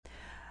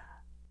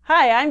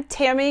Hi, I'm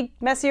Tammy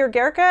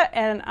Messier-Gerka,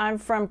 and I'm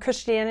from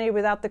Christianity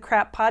Without the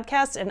Crap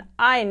podcast, and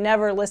I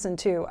never listen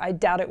to I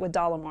Doubt It with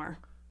Dollamore.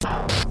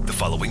 The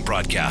following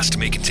broadcast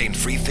may contain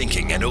free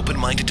thinking and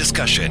open-minded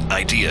discussion,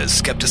 ideas,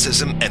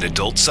 skepticism, and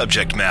adult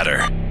subject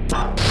matter.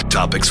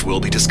 Topics will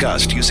be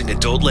discussed using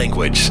adult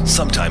language,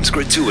 sometimes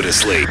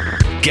gratuitously.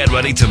 Get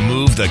ready to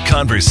move the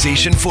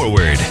conversation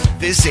forward.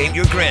 This ain't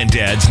your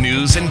granddad's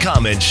news and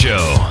comment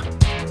show.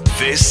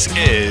 This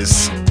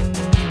is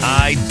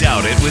I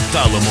Doubt It with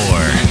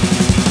Dollamore.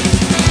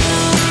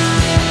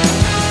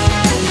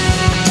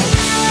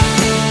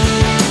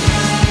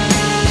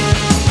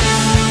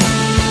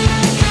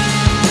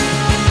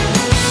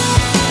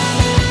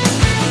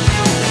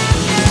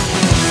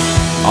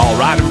 All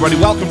right, everybody,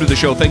 welcome to the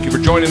show. Thank you for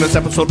joining us,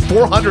 episode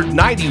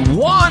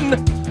 491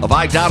 of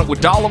I Doubt It with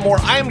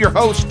Dollamore. I am your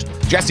host,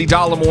 Jesse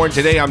Dollamore, and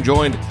today I'm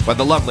joined by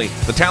the lovely,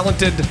 the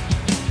talented,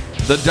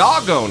 the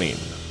dog-owning,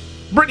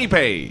 Brittany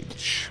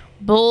Page.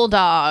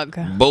 Bulldog.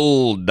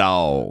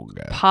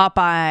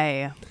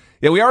 Popeye.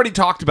 Yeah, we already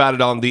talked about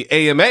it on the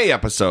AMA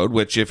episode,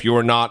 which if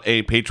you're not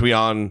a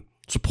Patreon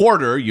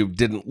supporter, you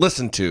didn't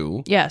listen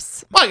to.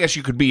 Yes. Well, I guess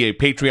you could be a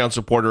Patreon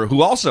supporter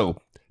who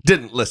also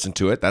didn't listen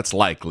to it. That's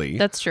likely.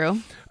 That's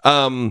true.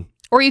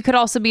 Or you could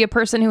also be a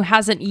person who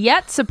hasn't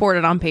yet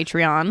supported on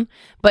Patreon,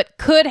 but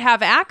could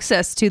have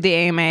access to the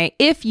AMA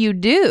if you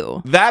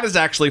do. That is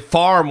actually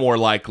far more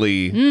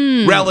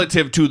likely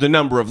relative to the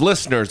number of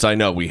listeners I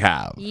know we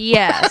have.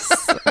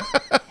 Yes.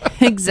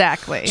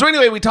 Exactly. So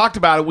anyway, we talked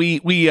about it.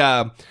 We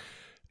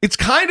it's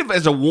kind of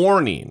as a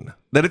warning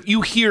that if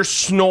you hear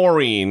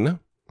snoring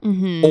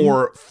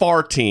or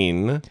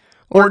farting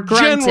or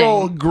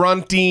general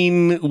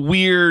grunting,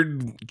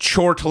 weird,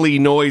 chortly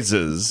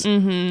noises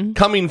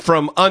coming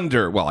from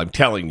under, well, I'm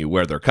telling you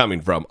where they're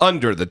coming from,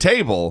 under the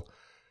table,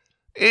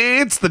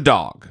 it's the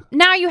dog.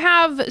 Now you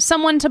have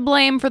someone to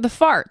blame for the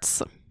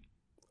farts.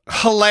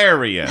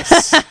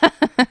 Hilarious.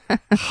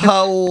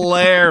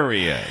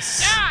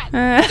 Hilarious.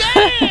 God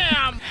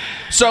damn!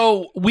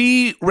 So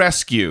we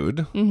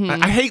rescued,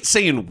 I hate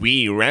saying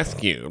we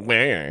rescued,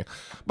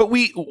 but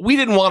we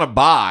didn't want to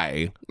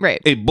buy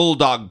a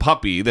Bulldog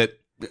puppy that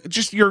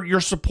just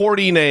you're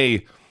supporting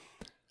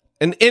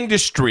an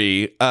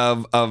industry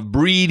of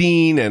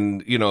breeding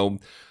and, you know,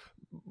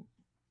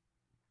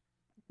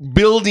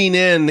 building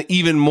in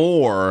even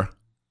more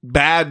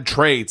bad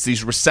traits,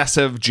 these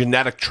recessive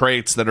genetic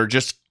traits that are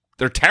just,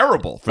 they're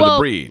terrible for the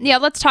breed. Yeah,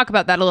 let's talk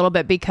about that a little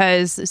bit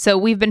because so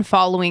we've been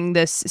following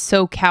this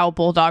SoCal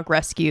Bulldog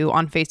Rescue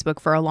on Facebook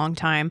for a long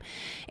time,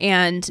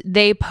 and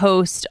they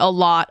post a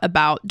lot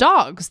about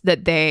dogs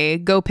that they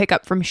go pick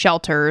up from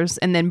shelters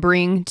and then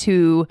bring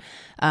to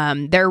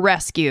their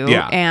rescue,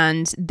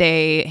 and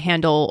they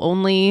handle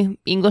only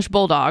English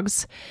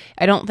Bulldogs.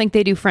 I don't think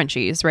they do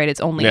Frenchies, right?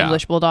 It's only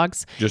English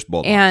Bulldogs. Just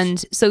Bulldogs.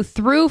 And so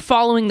through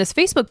following this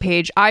Facebook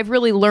page, I've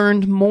really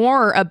learned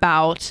more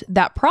about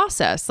that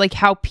process, like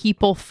how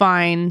people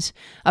find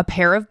a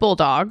pair of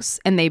Bulldogs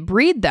and they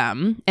breed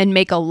them and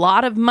make a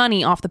lot of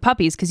money off the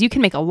puppies, because you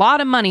can make a lot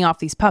of money off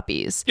these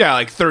puppies. Yeah,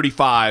 like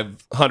 $3,500,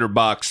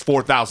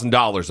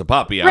 $4,000 a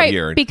puppy out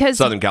here in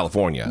Southern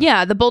California.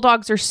 Yeah, the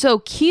Bulldogs are so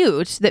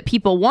cute that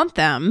people want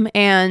them,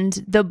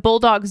 and the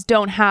Bulldogs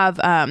don't have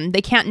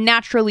they can't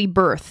naturally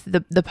birth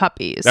the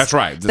puppies. That's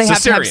right. They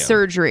have to have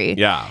surgery.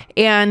 Yeah.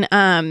 And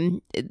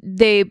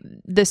the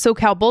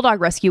SoCal Bulldog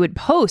Rescue would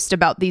post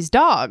about these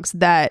dogs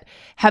that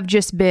have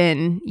just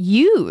been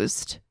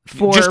used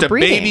for just a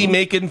breeding. baby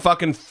making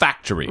fucking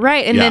factory.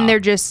 Right. And then they're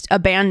just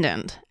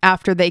abandoned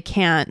after they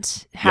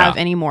can't have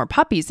any more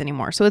puppies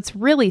anymore. So it's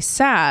really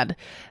sad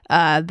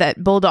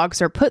that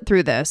Bulldogs are put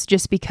through this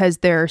just because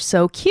they're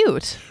so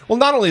cute. Well,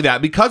 not only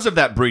that, because of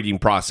that breeding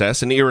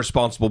process and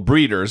irresponsible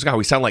breeders, God,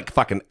 we sound like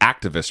fucking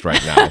activists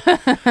right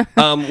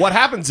now. What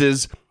happens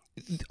is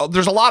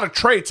there's a lot of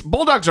traits.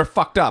 Bulldogs are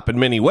fucked up in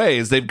many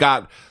ways.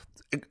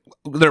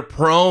 They're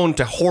prone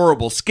to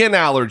horrible skin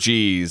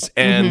allergies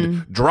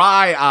and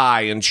dry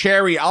eye and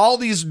cherry, all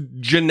these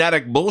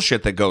genetic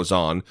bullshit that goes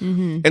on.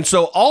 And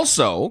so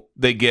also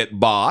they get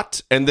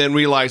bought and then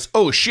realize,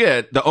 oh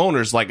shit, the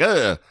owner's like,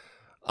 this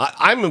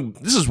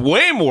is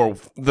way more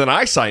than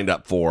I signed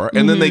up for.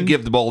 And then they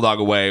give the Bulldog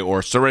away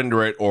or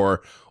surrender it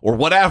or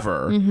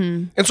whatever.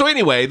 And so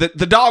anyway,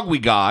 the dog we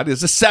got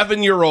is a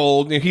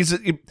 7-year-old. He's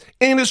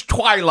in his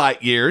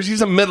twilight years.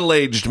 He's a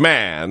middle-aged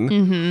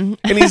man.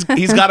 And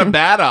he's got a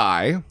bad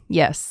eye.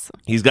 Yes.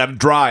 He's got a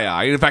dry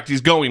eye. In fact,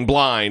 he's going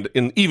blind.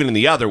 Even in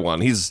the other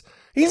one, he's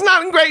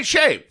not in great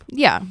shape.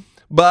 Yeah.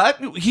 But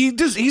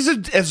he's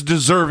as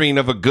deserving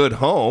of a good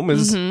home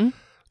as...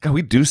 God,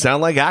 we do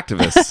sound like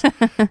activists.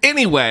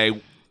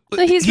 Anyway,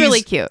 so he's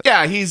really cute.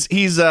 Yeah, he's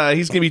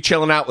gonna be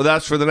chilling out with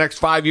us for the next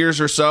 5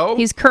 years or so.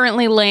 He's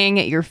currently laying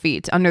at your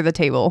feet under the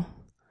table.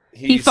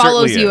 He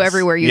follows you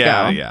everywhere you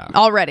go. Yeah.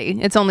 Already,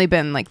 it's only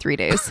been like 3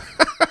 days.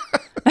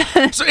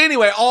 So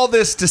anyway, all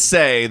this to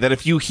say that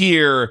if you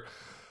hear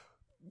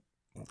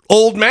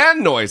old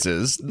man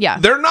noises, Yeah.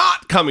 they're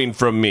not coming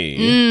from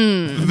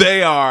me.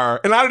 They are,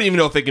 and I don't even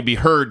know if they can be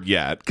heard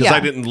yet because Yeah. I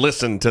didn't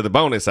listen to the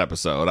bonus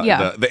episode,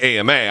 Yeah. the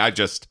AMA. I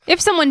just, If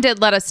someone did,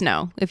 let us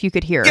know if you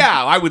could hear.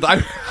 yeah, I would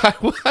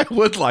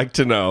like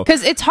to know.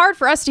 Because it's hard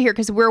for us to hear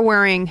because we're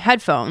wearing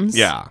headphones.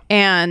 Yeah.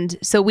 And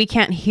so we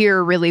can't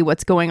hear really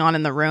what's going on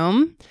in the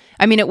room.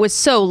 I mean, it was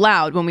so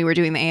loud when we were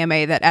doing the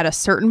AMA that at a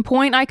certain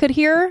point I could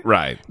hear.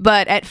 Right.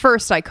 But at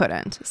first I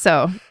couldn't.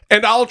 So.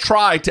 And I'll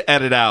try to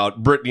edit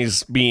out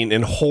Brittany's being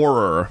in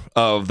horror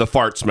of the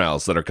fart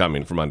smells that are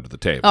coming from under the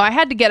table. Oh, I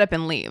had to get up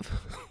and leave.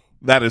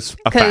 That is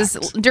a Because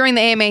fact. during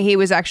the AMA, he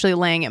was actually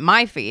laying at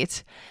my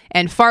feet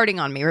and farting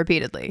on me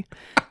repeatedly.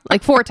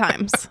 Like 4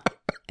 times.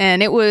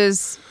 And it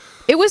was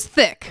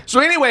thick.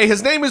 So anyway,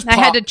 his name is I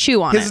had to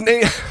chew on it.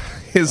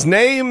 His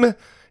name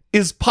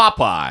is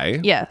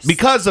Popeye. Yes.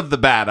 Because of the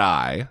bad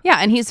eye. Yeah,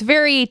 and he's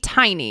very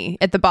tiny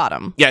at the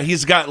bottom. Yeah,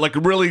 he's got like a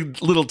really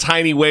little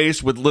tiny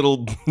waist with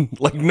little,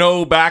 like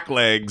no back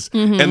legs,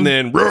 and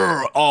then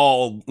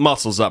all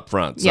muscles up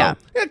front. So, Yeah.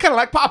 kind of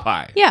like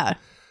Popeye. Yeah.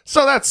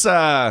 So that's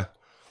a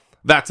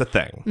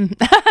thing.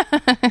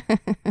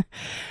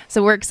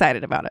 So we're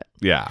excited about it.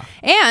 Yeah.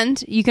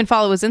 And you can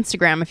follow his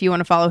Instagram if you want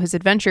to follow his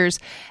adventures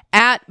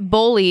at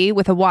Bully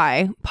with a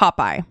Y,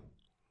 Popeye.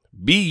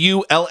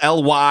 Bully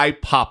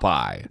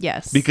Popeye.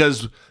 Yes.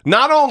 Because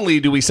not only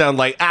do we sound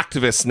like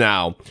activists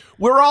now,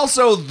 we're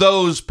also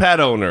those pet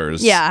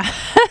owners. Yeah.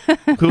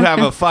 Who have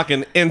a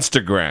fucking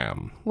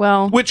Instagram.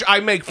 Well. Which I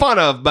make fun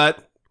of,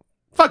 but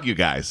fuck you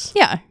guys.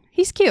 Yeah.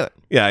 He's cute.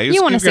 Yeah,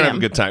 You wanna he's see gonna have a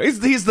him. good time.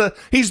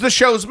 He's the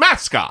show's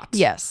mascot.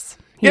 Yes.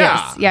 He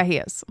Yeah. is. Yeah, he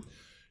is.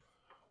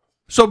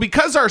 So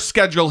because our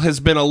schedule has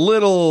been a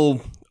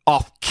little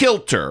off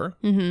kilter,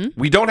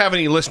 we don't have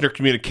any listener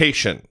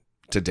communication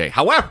today.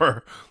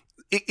 However,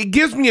 it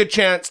gives me a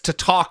chance to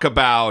talk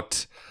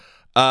about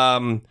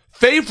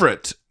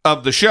favorite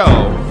of the show,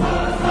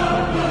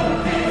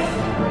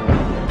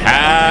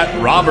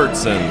 Pat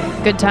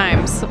Robertson. Good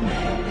times.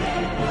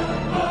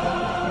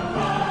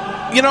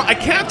 You know, I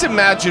can't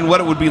imagine what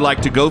it would be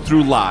like to go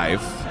through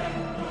life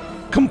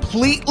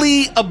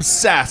completely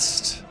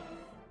obsessed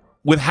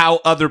with how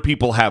other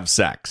people have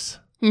sex.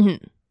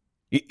 Mm-hmm.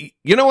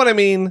 You know what I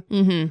mean?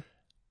 Mm-hmm.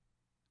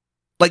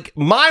 Like,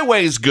 my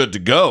way's good to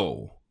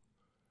go.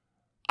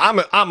 I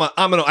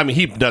mean,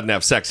 he doesn't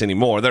have sex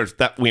anymore.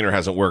 That wiener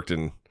hasn't worked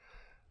in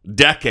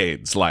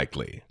decades,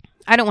 likely.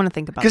 I don't want to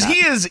think about that.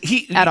 Because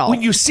he at all.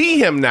 When you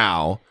see him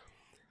now,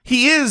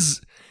 he's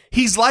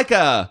like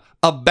a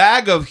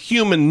bag of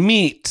human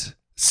meat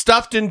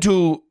stuffed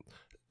into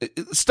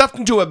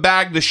a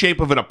bag the shape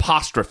of an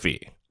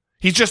apostrophe.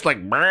 He's just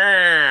like,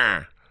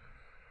 "Brr,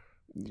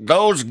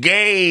 those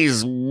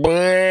gays,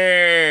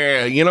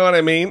 brr." You know what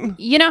I mean?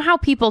 You know how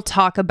people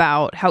talk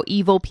about how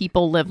evil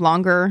people live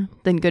longer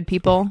than good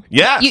people?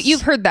 Yes.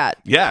 You've heard that.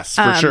 Yes,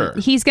 for sure.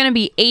 He's going to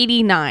be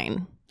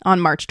 89 on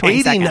March 22nd.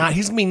 89.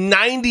 He's going to be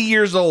 90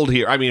 years old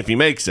here. I mean, if he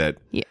makes it,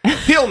 Yeah.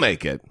 he'll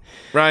make it,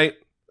 right?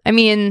 I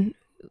mean,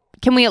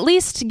 can we at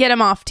least get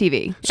him off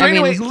TV? So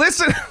anyway,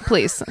 listen.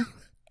 Please.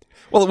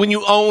 Well, when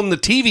you own the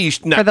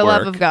TV network, For the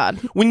love of God.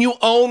 when you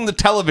own the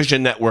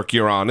television network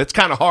you're on, it's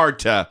kind of hard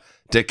to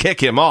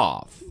kick him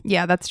off.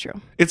 Yeah, that's true.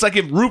 It's like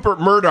if Rupert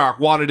Murdoch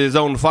wanted his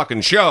own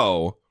fucking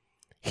show,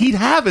 he'd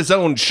have his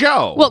own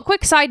show. Well,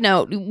 quick side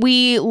note,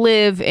 we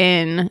live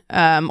in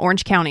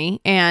Orange County,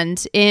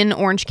 and in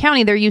Orange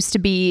County there used to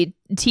be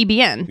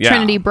TBN, Yeah.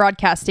 Trinity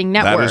Broadcasting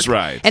Network. is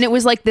right. And it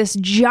was like this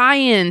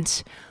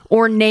giant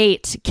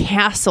ornate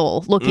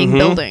castle looking Mm-hmm.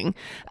 building,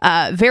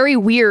 very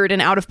weird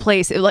and out of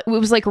place. It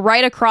was like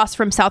right across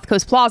from South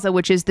Coast Plaza,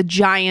 which is the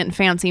giant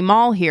fancy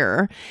mall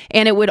here,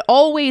 and it would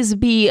always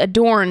be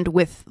adorned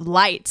with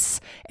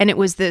lights, and it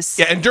was this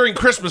yeah, and during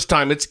Christmas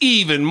time, it's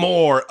even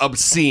more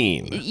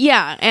obscene.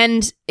 yeah,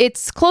 and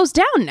it's closed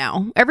down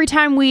now. Every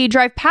time we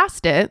drive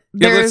past it,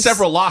 Yeah, there's there's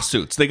several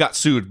lawsuits. They got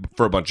sued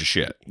for a bunch of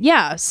shit.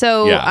 Yeah,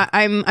 so Yeah.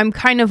 I'm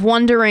kind of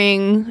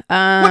wondering. What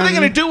are they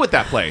going to do with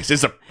that place?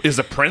 Is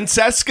a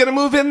princess going to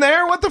move in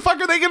there? What the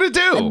fuck are they going to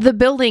do? The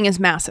building is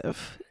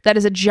massive. That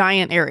is a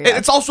giant area. And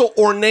it's also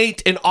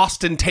ornate and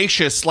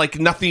ostentatious, like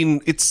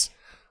nothing. It's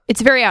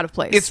very out of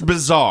place. It's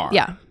bizarre.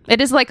 Yeah,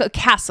 it is like a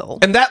castle.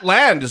 And that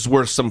land is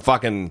worth some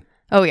fucking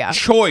Oh yeah,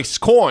 choice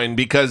coin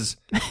because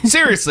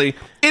seriously,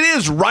 it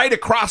is right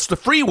across the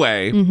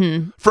freeway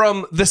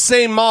from the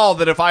same mall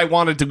that if I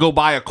wanted to go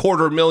buy a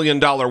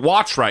 $250,000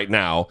 watch right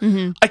now,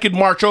 I could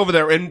march over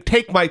there and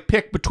take my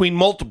pick between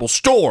multiple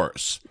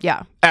stores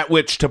yeah, at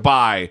which to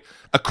buy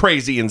a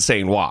crazy,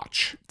 insane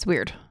watch. it's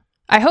weird.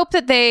 I hope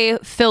that they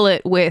fill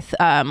it with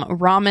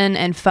ramen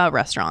and pho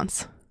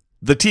restaurants.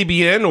 The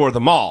TBN or the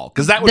mall?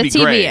 Because that would The be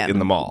great TBN. in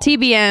the mall.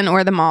 TBN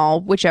or the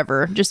mall,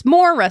 whichever. Just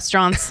more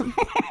restaurants.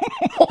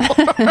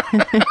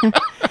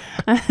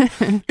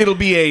 It'll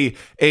be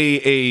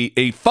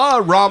a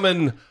pho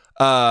ramen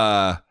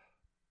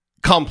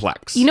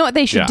complex. You know what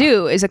they should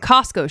do is a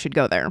Costco should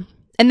go there.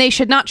 And they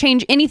should not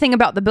change anything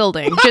about the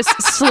building. Just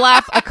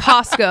slap a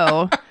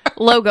Costco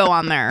logo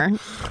on there.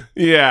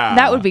 Yeah.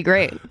 That would be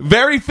great.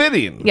 Very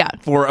fitting Yeah.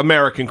 for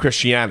American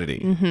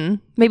Christianity. Mm-hmm.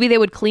 Maybe they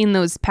would clean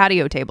those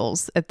patio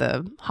tables at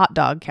the hot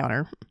dog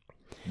counter.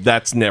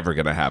 That's never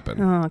going to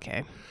happen. Oh,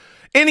 okay.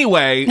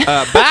 Anyway,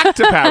 back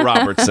to Pat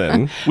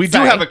Robertson. We do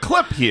have a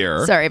clip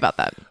here. Sorry about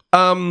that.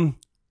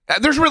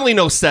 There's really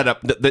no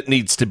setup that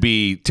needs to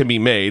be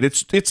made.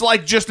 It's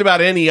like just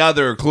about any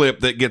other clip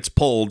that gets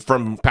pulled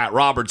from Pat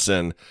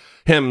Robertson,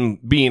 him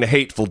being a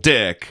hateful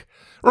dick.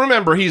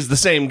 Remember, he's the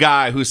same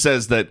guy who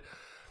says that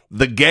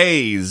the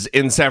gays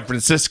in San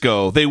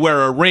Francisco, they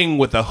wear a ring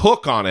with a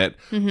hook on it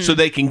so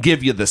they can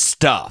give you the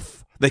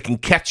stuff. They can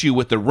catch you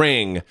with the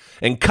ring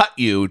and cut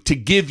you to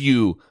give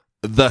you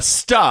the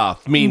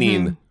stuff,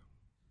 meaning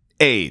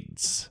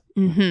AIDS.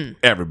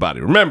 Everybody,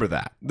 remember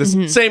that. This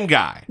same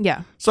guy.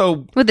 Yeah.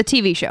 So with the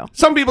TV show.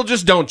 Some people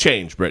just don't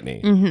change,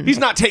 Brittany. He's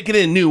not taking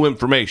in new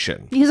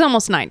information. He's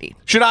almost 90.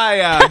 Should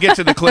I get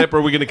to the clip, or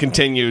are we going to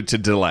continue to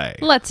delay?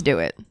 Let's do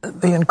it.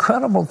 The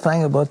incredible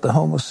thing about the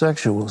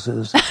homosexuals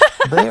is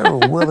they are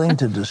willing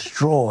to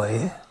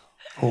destroy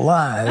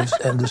lives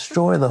and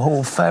destroy the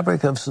whole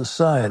fabric of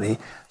society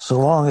so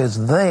long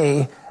as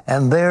they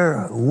and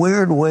their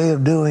weird way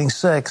of doing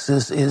sex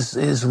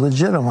is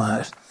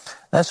legitimized.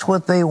 That's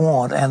what they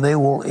want, and they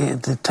will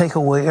to take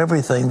away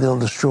everything. They'll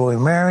destroy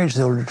marriage.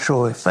 They'll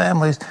destroy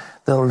families.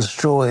 They'll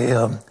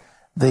destroy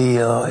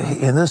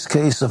in this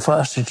case, the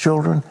foster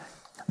children.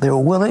 They're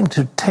willing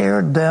to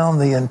tear down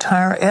the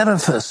entire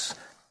edifice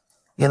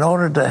in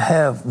order to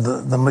have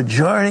the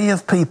majority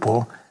of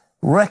people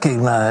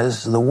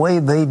recognize the way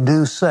they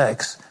do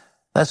sex.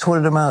 That's what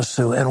it amounts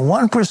to. And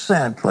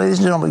 1%, ladies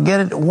and gentlemen, get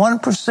it,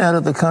 1%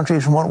 of the country,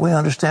 from what we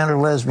understand, are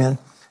lesbian,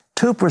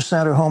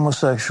 2% are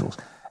homosexuals.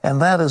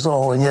 And that is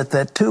all. And yet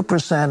that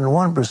 2% and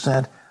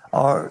 1%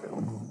 are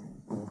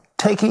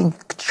taking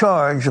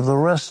charge of the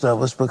rest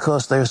of us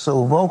because they're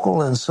so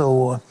vocal and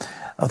so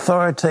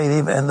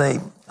authoritative, and they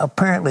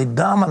apparently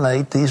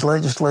dominate these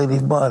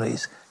legislative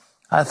bodies.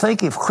 I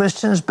think if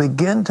Christians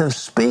begin to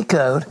speak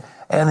out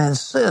and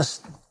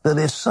insist that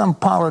if some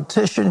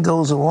politician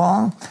goes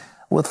along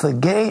with the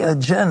gay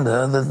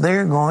agenda, that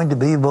they're going to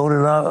be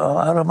voted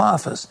out of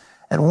office.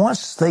 And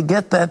once they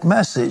get that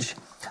message,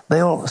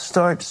 they'll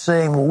start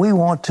saying, well, we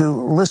want to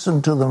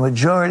listen to the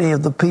majority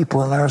of the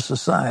people in our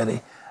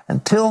society.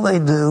 Until they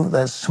do,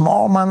 that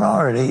small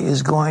minority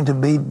is going to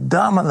be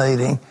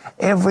dominating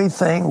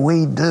everything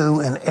we do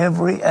in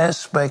every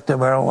aspect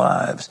of our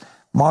lives.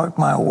 Mark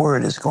my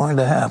word, it's going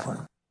to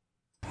happen.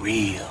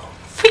 Real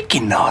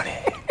freaking naughty.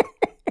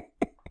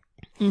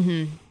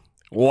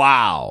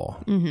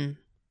 Wow.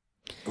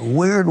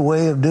 Weird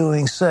way of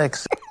doing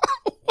sex.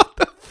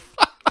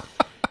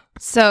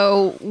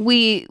 So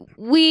we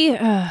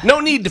No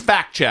need to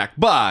fact check,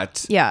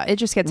 but yeah, it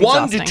just gets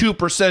 1 exhausting. to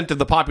 2% of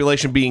the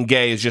population being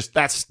gay is just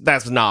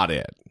that's not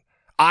it.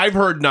 I've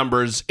heard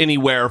numbers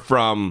anywhere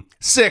from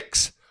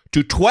 6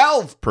 to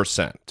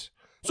 12%.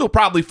 So it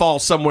probably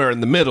falls somewhere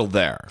in the middle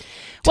there.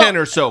 10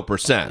 or so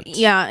percent.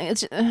 Yeah,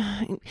 it's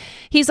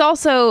he's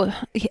also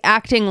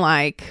acting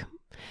like.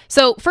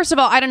 So, first of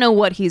all, I don't know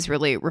what he's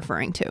really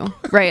referring to,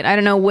 right? I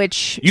don't know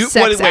which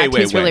sex act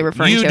he's really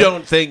referring to. You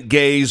don't think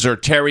gays are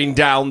tearing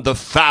down the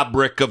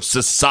fabric of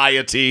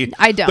society?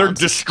 I don't. They're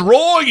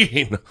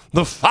destroying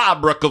the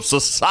fabric of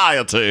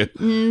society.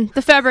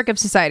 The fabric of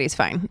society is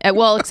fine.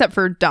 Well, except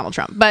for Donald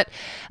Trump. But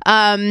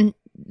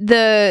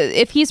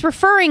if he's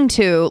referring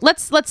to,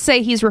 let's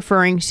say he's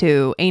referring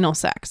to anal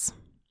sex.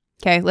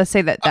 Okay, let's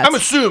say that's... I'm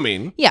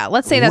assuming. Yeah,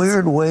 let's say that's...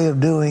 Weird way of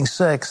doing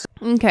sex.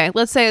 Okay,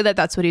 let's say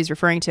that's what he's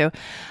referring to.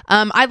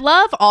 I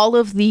love all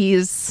of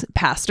these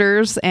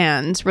pastors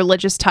and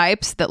religious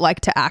types that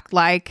like to act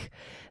like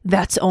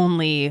that's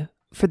only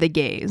for the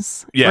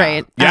gays. Yeah.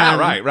 Right?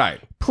 Yeah,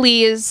 right.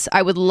 Please,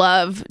 I would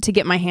love to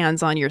get my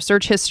hands on your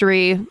search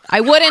history.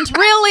 I wouldn't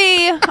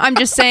really. I'm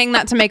just saying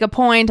that to make a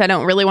point. I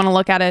don't really want to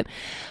look at it.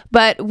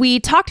 But we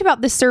talked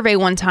about this survey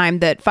one time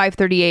that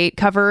 538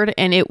 covered,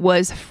 and it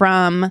was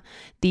from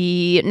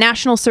the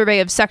National Survey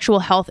of Sexual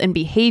Health and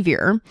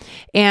Behavior.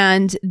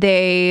 And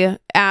they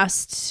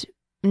asked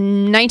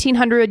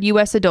 1,900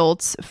 U.S.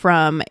 adults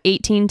from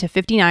 18 to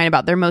 59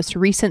 about their most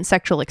recent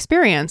sexual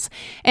experience.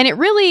 And it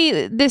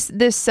really,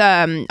 this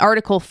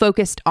article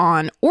focused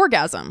on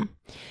orgasm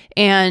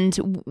and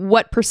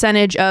what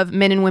percentage of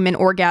men and women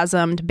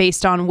orgasmed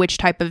based on which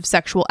type of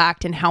sexual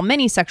act and how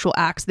many sexual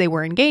acts they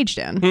were engaged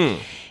in.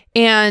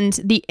 And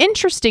the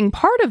interesting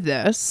part of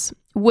this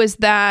was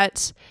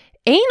that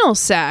anal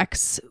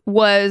sex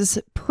was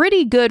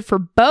pretty good for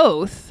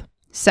both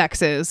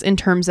sexes in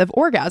terms of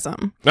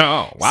orgasm.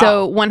 Oh, wow.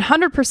 So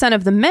 100%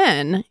 of the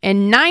men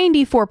and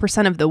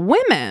 94% of the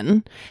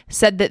women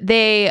said that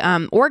they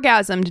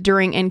orgasmed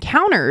during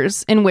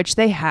encounters in which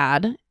they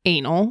had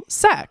anal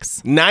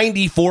sex.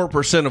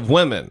 94% of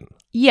women.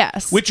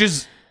 Yes. Which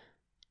is,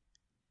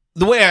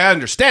 the way I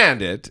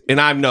understand it,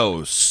 and I'm no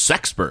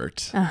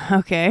sexpert,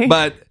 okay.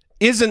 but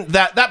isn't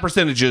that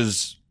percentage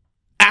is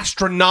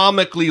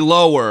astronomically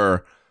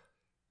lower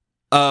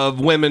of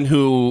women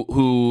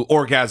who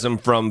orgasm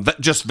from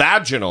just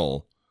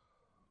vaginal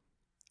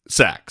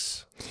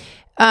sex?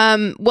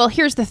 Well,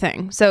 here's the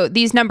thing. So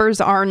these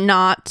numbers are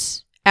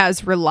not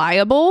as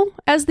reliable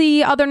as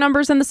the other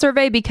numbers in the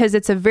survey because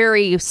it's a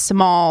very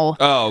small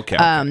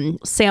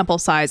sample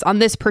size on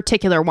this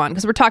particular one,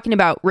 because we're talking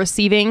about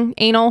receiving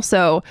anal.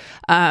 So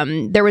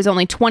there was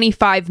only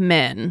 25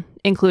 men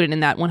included in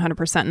that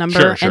 100%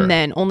 number, Sure. and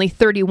then only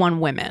 31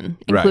 women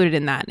included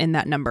in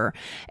that number.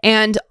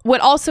 And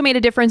what also made a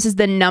difference is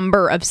the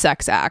number of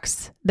sex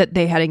acts that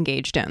they had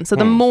engaged in. So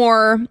the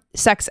more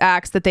sex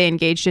acts that they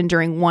engaged in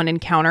during one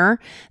encounter,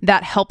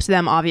 that helped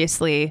them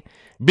obviously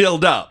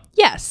build up.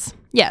 Yes.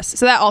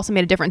 So that also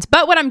made a difference.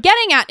 But what I'm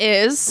getting at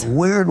is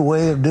Weird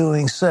way of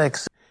doing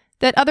sex.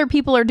 that other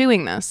people are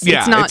doing this. Yeah,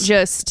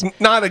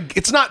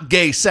 It's not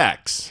gay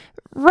sex.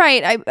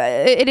 right.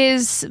 It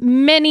is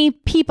many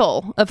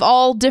people of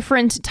all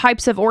different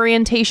types of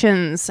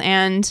orientations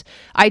and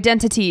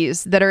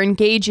identities that are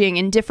engaging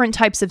in different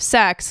types of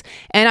sex.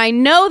 And I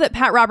know that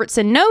Pat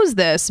Robertson knows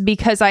this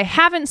because I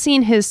haven't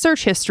seen his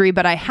search history,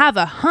 but I have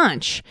a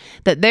hunch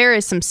that there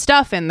is some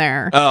stuff in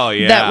there. Oh,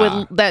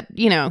 yeah.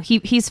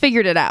 He's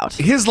figured it out.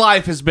 His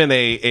life has been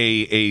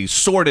a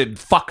sordid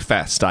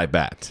fuckfest, I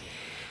bet.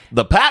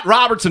 The Pat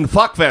Robertson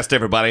fuckfest,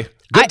 everybody.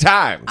 Good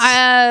times.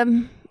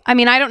 I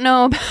mean, I don't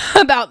know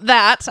about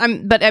that,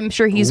 but I'm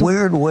sure he's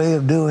Weird way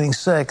of doing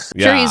sex.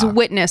 sure he's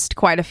witnessed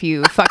quite a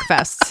few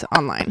fuckfests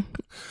online.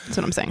 That's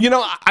what I'm saying.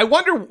 I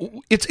wonder.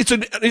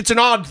 It's an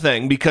odd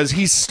thing because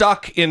he's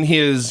stuck in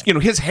his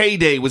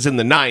heyday was in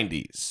the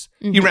 90s.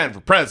 He ran for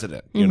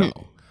president.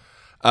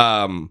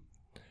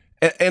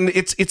 And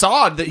it's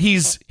odd that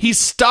he's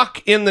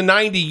stuck in the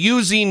 90s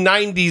using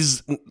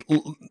 90s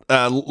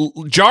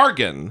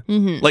jargon,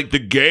 like the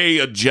gay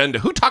agenda.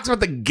 Who talks about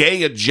the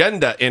gay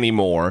agenda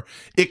anymore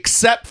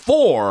except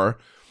for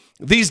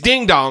these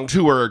ding-dongs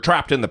who are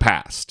trapped in the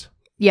past?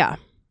 Yeah.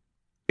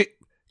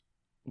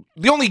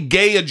 The only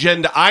gay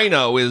agenda I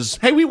know is,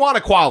 hey, we want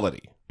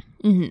equality.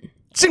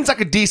 Seems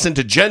like a decent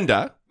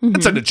agenda.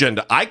 It's an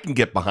agenda I can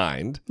get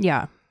behind.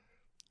 Yeah.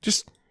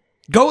 Just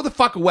go the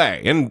fuck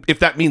away. And if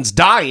that means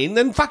dying,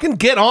 then fucking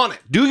get on it.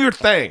 Do your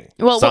thing,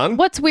 son.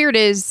 What's weird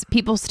is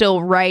people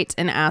still write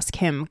and ask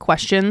him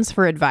questions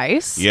for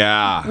advice.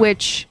 Yeah.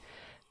 Which,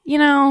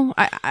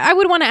 I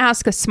would want to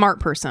ask a smart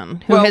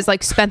person who has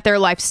spent their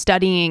life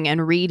studying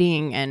and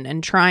reading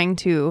and trying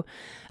to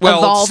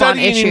evolve on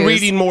issues. Studying and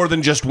reading more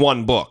than just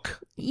one book.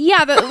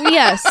 Yeah,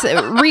 yes,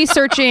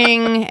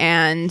 researching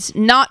and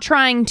not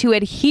trying to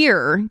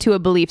adhere to a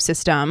belief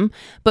system,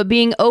 but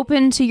being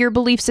open to your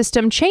belief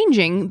system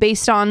changing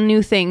based on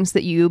new things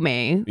that you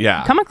may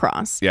come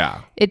across.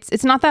 Yeah.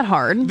 It's not that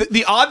hard.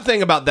 The odd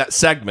thing about that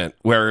segment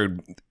where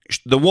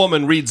the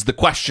woman reads the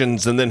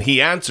questions and then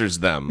he answers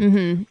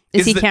them.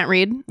 Is he can't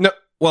read? No,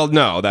 well,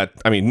 no,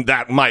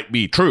 that might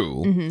be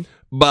true.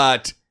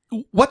 But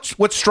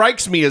what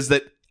strikes me is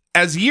that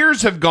as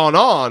years have gone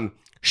on,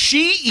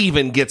 she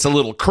even gets a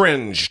little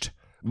cringed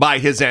by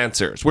his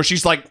answers, where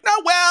she's like,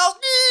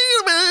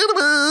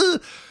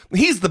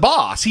 he's the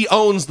boss. He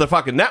owns the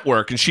fucking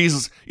network. And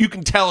you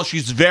can tell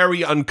she's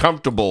very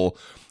uncomfortable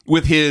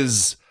with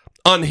his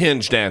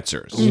unhinged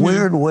answers.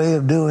 Weird way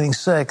of doing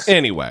sex.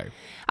 Anyway.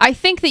 I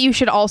think that you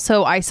should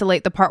also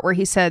isolate the part where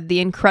he said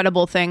the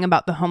incredible thing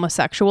about the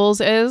homosexuals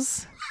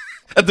is...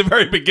 At the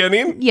very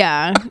beginning?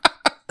 Yeah.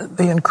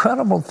 The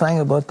incredible thing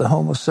about the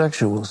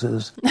homosexuals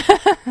is...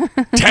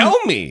 Tell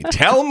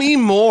me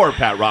more,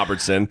 Pat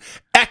Robertson,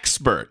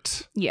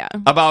 expert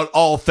about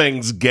all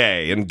things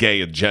gay and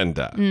gay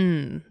agenda.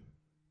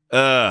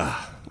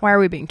 Why are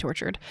we being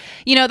tortured?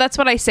 That's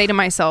what I say to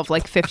myself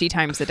 50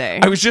 times a day.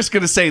 I was just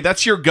going to say,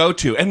 that's your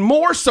go-to, and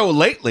more so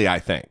lately, I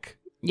think.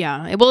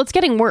 Yeah, well, it's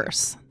getting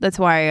worse. That's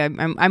why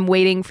I'm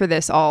waiting for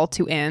this all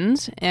to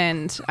end,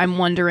 and I'm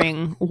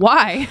wondering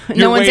why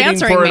no one's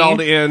answering me. You're waiting for it all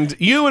to end.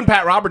 You and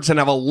Pat Robertson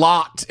have a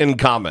lot in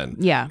common.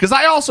 Yeah. Because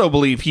I also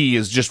believe he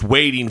is just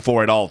waiting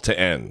for it all to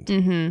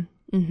end.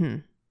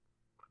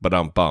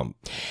 But bum.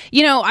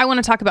 I want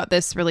to talk about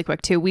this really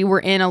quick too. We were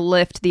in a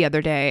lift the other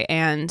day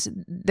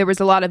and there was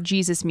a lot of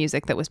Jesus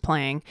music that was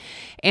playing,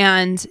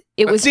 and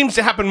it seems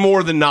to happen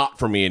more than not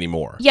for me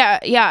anymore. Yeah.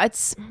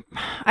 It's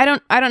I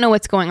don't know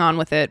what's going on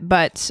with it,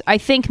 but I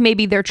think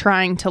maybe they're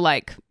trying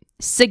to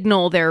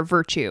signal their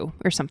virtue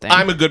or something.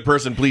 I'm a good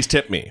person. Please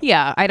tip me.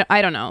 Yeah,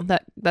 I don't know.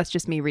 That's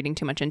just me reading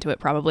too much into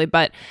it probably,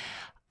 but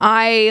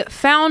I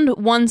found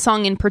one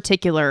song in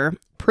particular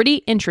pretty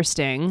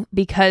interesting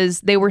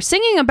because they were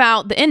singing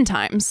about the end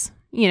times,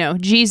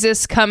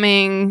 Jesus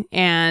coming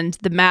and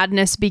the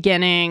madness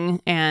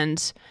beginning,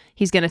 and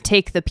he's going to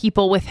take the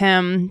people with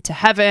him to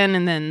heaven,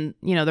 and then,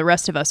 the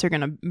rest of us are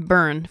going to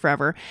burn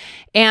forever.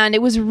 And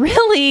it was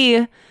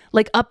really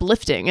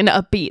uplifting and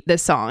upbeat,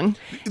 this song.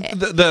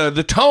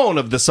 The tone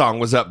of the song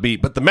was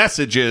upbeat, but the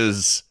message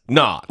is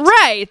not.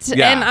 Right.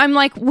 Yeah. And I'm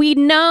like, we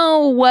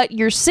know what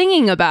you're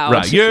singing about.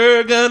 Right.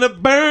 You're gonna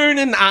burn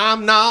and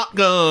I'm not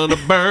gonna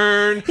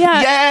burn.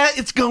 Yeah,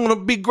 it's gonna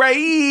be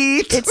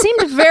great. It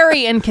seemed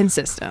very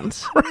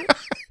inconsistent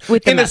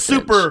with the message. A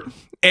super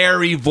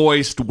airy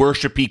voiced,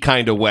 worshipy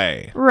kind of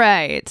way.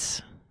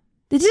 Right.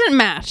 It didn't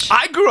match.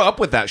 I grew up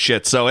with that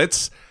shit, so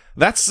it's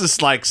That's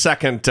just like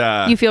second.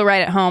 You feel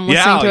right at home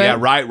listening to it? Yeah,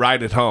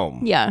 right at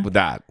home. Yeah. With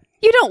that.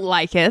 You don't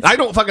like it. I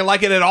don't fucking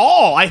like it at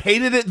all. I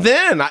hated it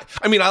then.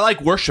 I mean, I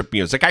like worship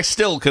music. I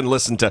still can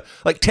listen to,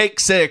 like, Take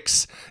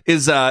Six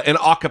is an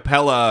a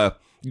cappella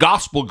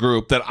gospel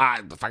group that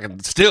I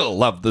fucking still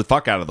love the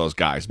fuck out of those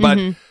guys. But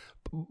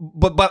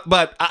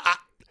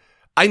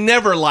I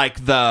never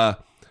like the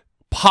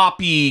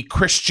poppy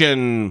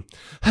Christian.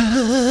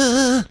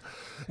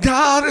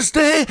 God is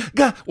dead.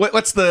 God.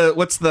 What's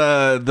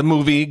the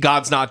movie?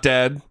 God's Not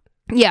Dead.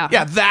 Yeah.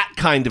 Yeah, that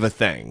kind of a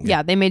thing.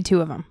 Yeah, they made 2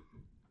 of them.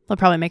 They'll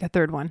probably make a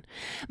 3rd one.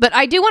 But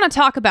I do want to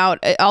talk about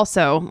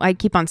also, I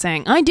keep on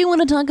saying, I do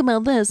want to talk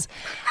about this.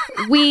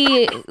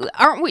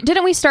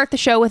 Didn't we start the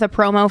show with a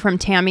promo from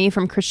Tammy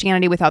from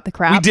Christianity Without the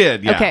Crap? We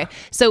did, yeah. Okay.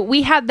 So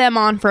we had them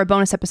on for a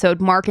bonus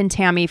episode, Mark and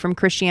Tammy from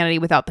Christianity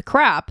Without the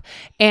Crap.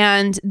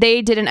 And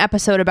they did an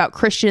episode about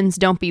Christians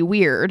don't be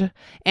weird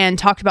and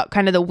talked about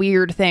kind of the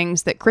weird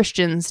things that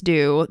Christians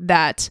do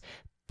that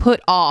put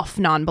off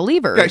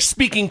non-believers. Yeah,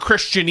 speaking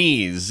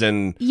Christianese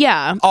and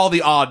yeah, all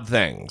the odd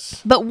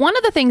things. But one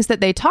of the things that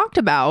they talked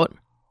about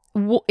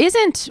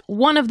isn't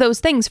one of those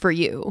things for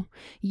you.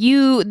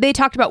 They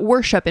talked about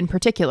worship in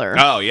particular.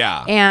 Oh,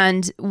 yeah.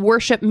 And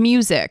worship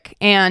music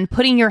and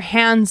putting your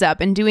hands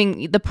up and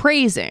doing the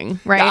praising,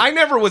 right? Yeah, I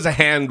never was a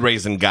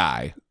hand-raising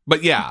guy,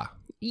 but yeah.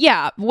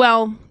 Yeah,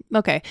 well,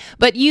 okay.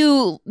 But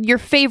your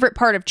favorite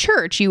part of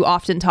church you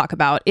often talk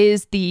about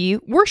is the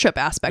worship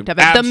aspect of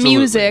it. Absolutely. The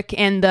music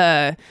and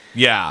the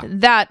yeah,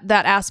 that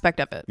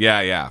aspect of it.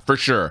 Yeah, for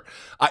sure.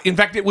 In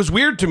fact, it was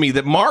weird to me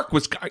that Mark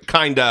was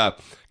kind of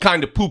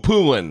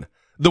poo-pooing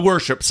the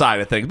worship side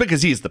of things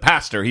because he's the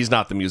pastor, he's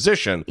not the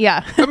musician.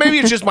 Yeah. But maybe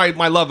it's just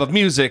my love of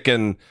music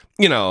and,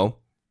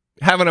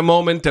 having a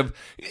moment of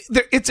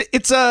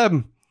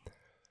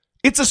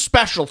it's a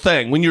special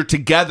thing when you're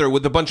together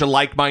with a bunch of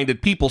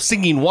like-minded people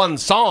singing one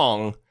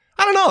song.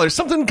 I don't know. There's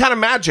something kind of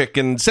magic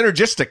and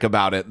synergistic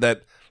about it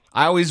that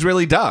I always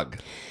really dug.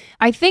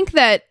 I think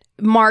that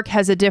Mark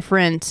has a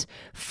different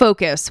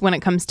focus when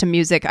it comes to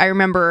music. I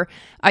remember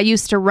I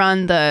used to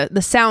run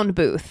the sound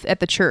booth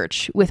at the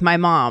church with my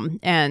mom,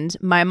 and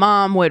my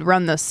mom would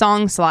run the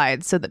song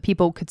slides so that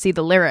people could see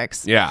the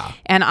lyrics. Yeah.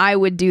 And I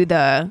would do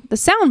the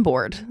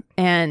soundboard.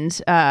 And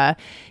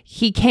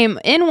he came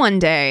in one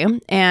day,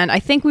 and I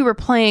think we were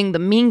playing the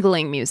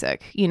mingling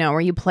music,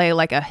 where you play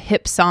like a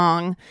hip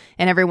song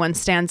and everyone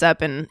stands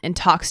up and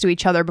talks to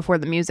each other before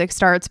the music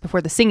starts,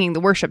 before the singing, the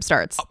worship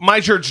starts. My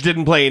church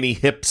didn't play any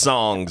hip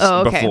songs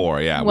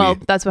before. Yeah. Well,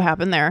 that's what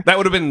happened there. That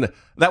would have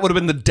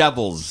been the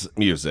devil's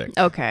music.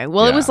 Okay.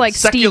 Well, Yeah. it was like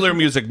secular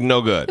music,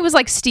 no good. It was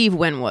like Steve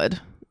Winwood.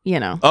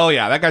 Oh,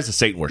 yeah, that guy's a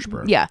Satan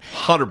worshiper. Yeah.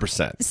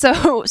 100%.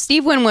 So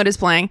Steve Winwood is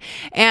playing,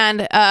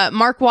 and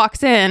Mark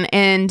walks in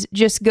and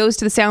just goes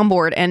to the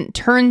soundboard and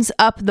turns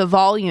up the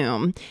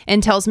volume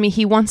and tells me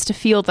he wants to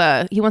feel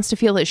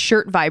his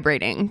shirt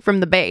vibrating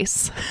from the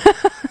bass.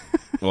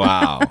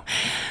 Wow.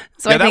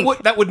 So yeah, I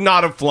think that would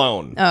not have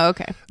flown. Oh,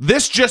 okay.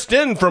 This just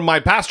in from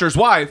my pastor's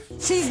wife.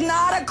 She's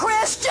not a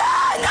Christian!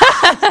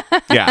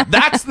 Yeah,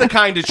 that's the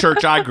kind of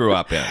church I grew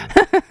up in.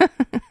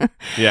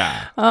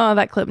 Yeah. Oh,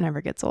 that clip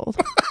never gets old.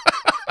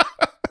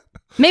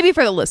 Maybe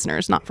for the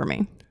listeners, not for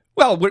me.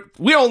 Well,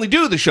 we only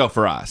do the show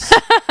for us.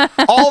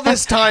 All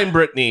this time,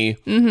 Brittany,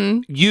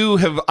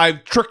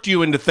 I've tricked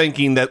you into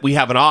thinking that we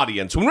have an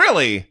audience, when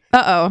really,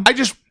 I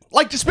just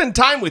like to spend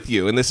time with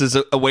you, and this is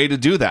a way to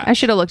do that. I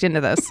should have looked into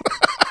this.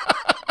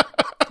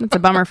 It's a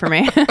bummer for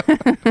me.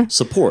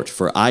 Support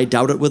for I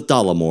Doubt It with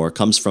Dollamore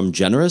comes from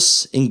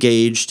generous,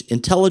 engaged,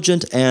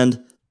 intelligent,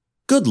 and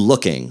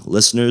good-looking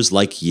listeners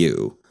like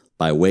you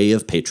by way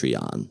of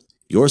Patreon.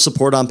 Your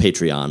support on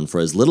Patreon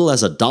for as little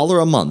as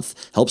 $1 a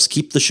month helps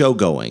keep the show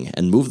going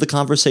and move the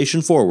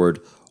conversation forward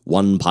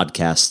one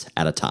podcast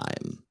at a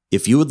time.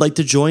 If you would like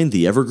to join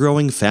the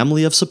ever-growing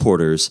family of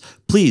supporters,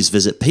 please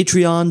visit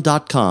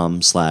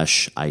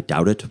patreon.com/I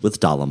Doubt It with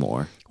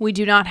Dollamore. We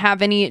do not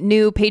have any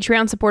new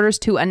Patreon supporters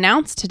to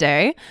announce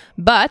today,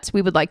 but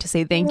we would like to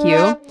say thank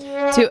you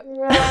to...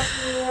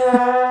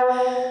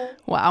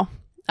 Wow.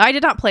 I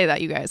did not play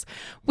that, you guys.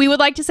 We would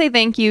like to say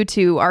thank you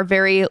to our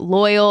very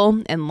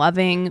loyal and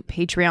loving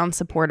Patreon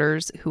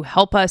supporters who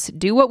help us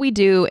do what we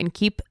do and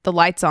keep the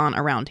lights on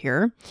around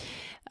here.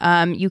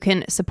 You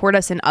can support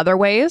us in other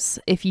ways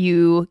if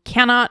you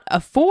cannot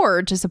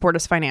afford to support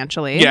us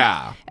financially.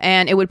 Yeah.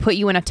 And it would put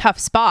you in a tough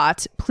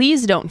spot.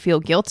 Please don't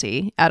feel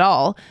guilty at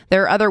all.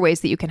 There are other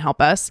ways that you can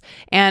help us.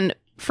 And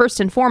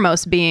first and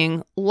foremost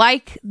being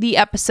like the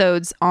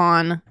episodes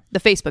on the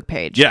Facebook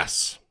page.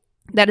 Yes.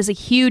 That is a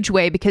huge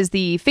way because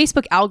the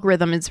Facebook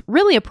algorithm is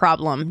really a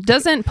problem.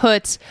 Doesn't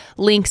put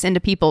links into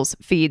people's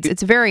feeds.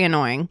 It's very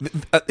annoying.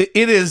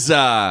 It is,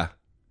 how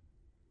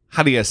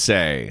do you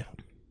say...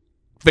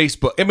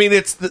 Facebook. I mean,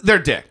 they're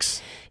dicks.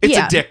 It's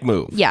a dick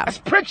move. Yeah. That's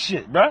prick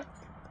shit, bro.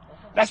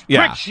 That's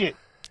prick shit.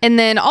 And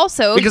then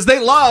also... Because they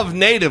love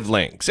native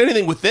links.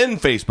 Anything within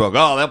Facebook,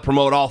 they'll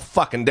promote all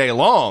fucking day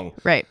long.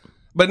 Right.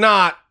 But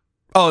not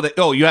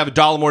You have a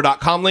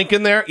dollamore.com link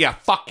in there? Yeah,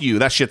 fuck you.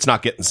 That shit's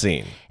not getting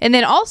seen. And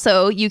then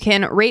also, you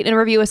can rate and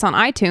review us on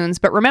iTunes,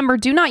 but remember,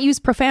 do not use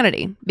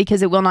profanity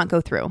because it will not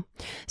go through.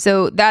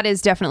 So that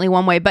is definitely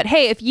one way. But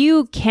hey, if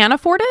you can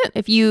afford it,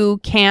 if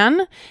you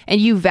can, and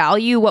you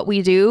value what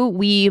we do,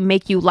 we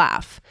make you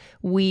laugh.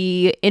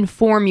 We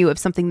inform you of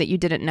something that you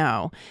didn't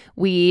know.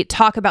 We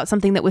talk about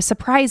something that was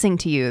surprising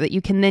to you that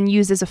you can then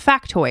use as a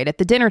factoid at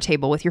the dinner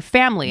table with your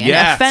family and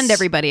offend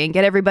everybody and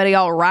get everybody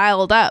all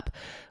riled up.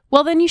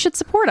 Well, then you should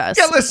support us.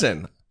 Yeah,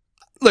 listen,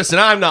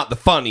 I'm not the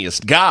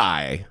funniest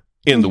guy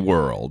in the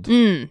world.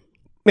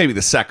 Maybe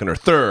the second or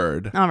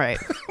third. All right.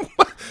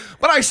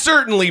 But I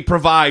certainly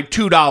provide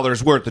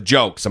 $2 worth of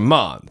jokes a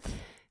month.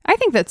 I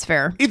think that's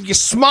fair. If you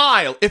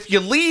smile, if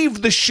you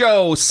leave the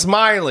show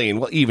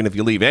smiling, well, even if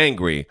you leave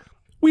angry,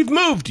 we've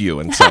moved you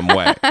in some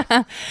way.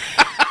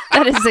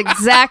 That is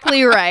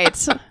exactly right.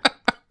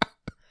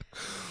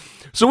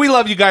 So we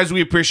love you guys. We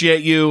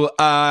appreciate you.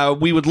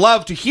 We would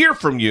love to hear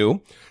from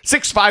you.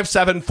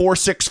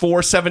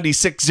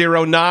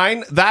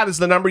 657-464-7609. That is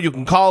the number you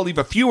can call. Leave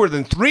a fewer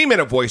than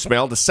 3-minute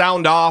voicemail to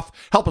sound off.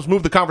 Help us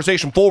move the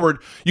conversation forward.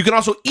 You can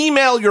also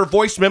email your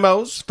voice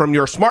memos from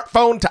your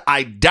smartphone to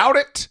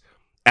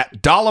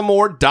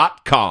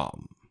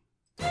idoubt.dollamore.com.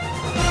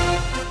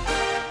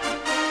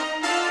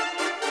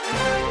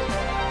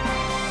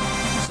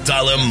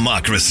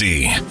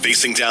 Dollamocracy.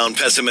 Facing down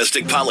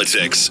pessimistic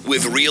politics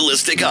with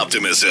realistic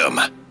optimism.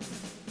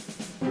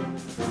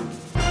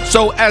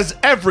 So, as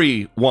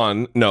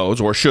everyone knows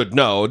or should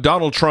know,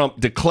 Donald Trump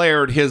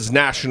declared his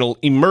national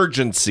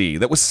emergency.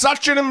 That was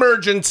such an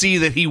emergency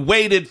that he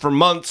waited for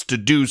months to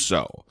do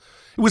so.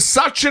 It was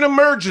such an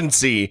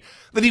emergency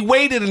that he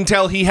waited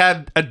until he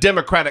had a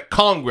Democratic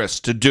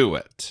Congress to do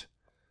it.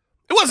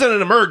 It wasn't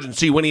an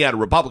emergency when he had a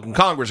Republican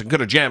Congress and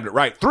could have jammed it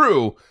right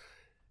through.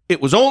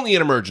 It was only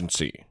an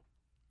emergency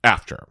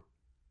after.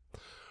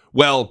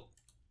 Well,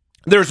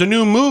 there's a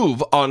new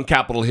move on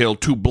Capitol Hill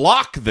to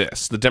block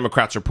this, the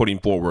Democrats are putting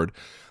forward,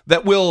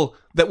 that will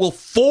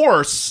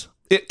force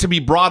it to be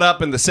brought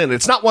up in the Senate.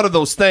 It's not one of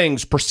those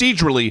things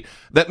procedurally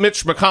that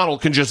Mitch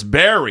McConnell can just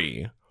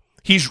bury.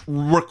 He's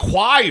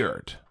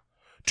required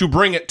to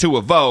bring it to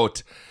a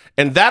vote,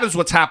 and that is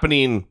what's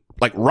happening.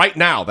 Like right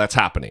now, that's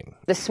happening.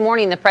 This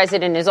morning, the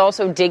president is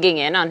also digging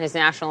in on his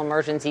national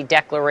emergency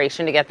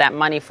declaration to get that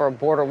money for a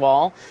border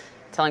wall,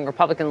 telling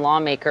Republican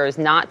lawmakers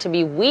not to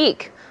be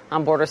weak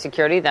on border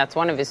security. That's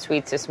one of his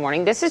tweets this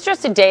morning. This is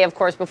just a day, of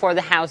course, before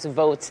the House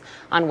votes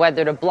on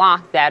whether to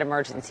block that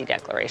emergency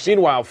declaration.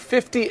 Meanwhile,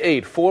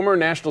 58 former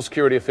national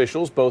security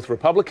officials, both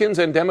Republicans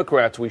and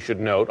Democrats, we should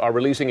note, are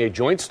releasing a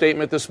joint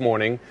statement this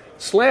morning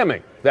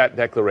slamming that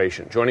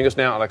declaration. Joining us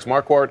now, Alex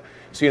Marquardt,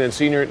 CNN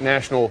senior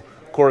national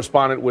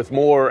correspondent with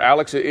more.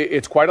 Alex,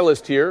 it's quite a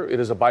list here. It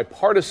is a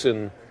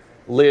bipartisan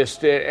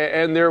list,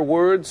 and their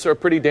words are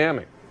pretty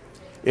damning.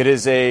 It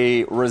is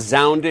a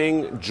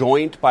resounding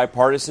joint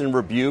bipartisan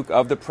rebuke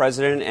of the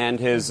president and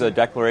his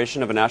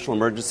declaration of a national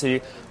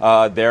emergency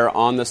there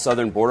on the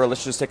southern border.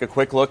 Let's just take a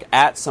quick look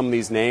at some of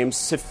these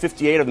names.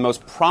 58 of the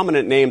most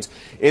prominent names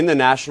in the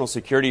national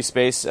security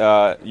space.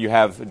 You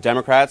have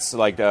Democrats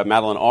like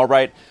Madeleine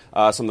Albright,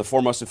 some of the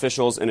foremost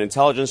officials in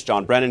intelligence,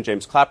 John Brennan,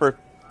 James Clapper.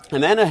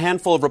 And then a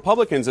handful of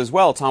Republicans as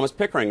well. Thomas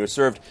Pickering, who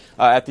served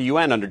at the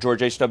UN under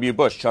George H.W.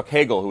 Bush. Chuck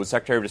Hagel, who was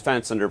Secretary of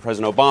Defense under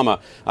President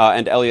Obama.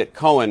 And Elliot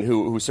Cohen,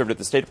 who served at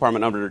the State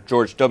Department under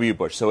George W.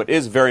 Bush. So it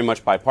is very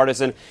much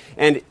bipartisan.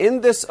 And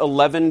in this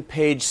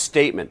 11-page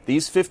statement,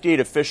 these 58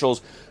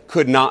 officials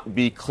could not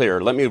be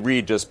clearer. Let me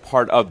read just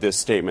part of this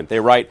statement. They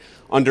write,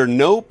 "Under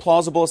no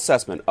plausible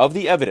assessment of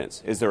the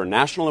evidence is there a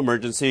national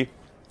emergency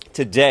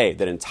today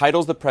that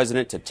entitles the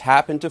president to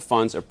tap into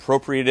funds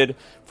appropriated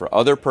for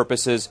other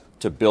purposes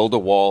to build a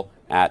wall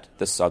at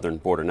the southern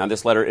border." Now,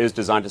 this letter is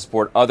designed to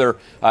support other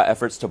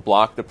efforts to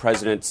block the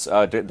president's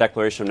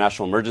declaration of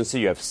national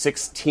emergency. You have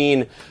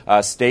 16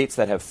 states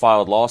that have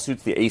filed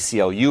lawsuits. The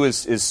ACLU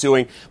is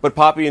suing. But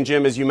Poppy and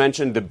Jim, as you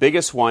mentioned, the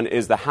biggest one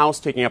is the House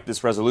taking up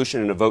this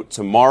resolution in a vote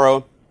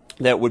tomorrow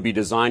that would be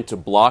designed to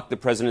block the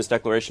president's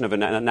declaration of a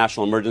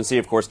national emergency.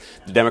 Of course,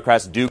 the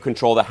Democrats do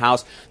control the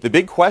House. The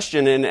big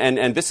question,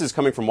 and this is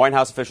coming from White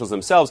House officials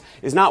themselves,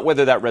 is not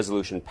whether that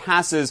resolution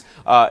passes.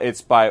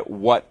 It's by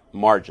what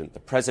margin. The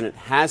president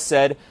has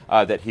said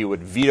that he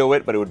would veto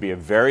it, but it would be a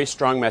very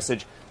strong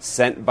message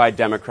sent by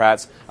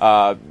Democrats.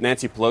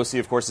 Nancy Pelosi,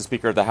 of course, the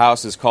Speaker of the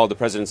House, has called the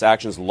president's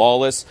actions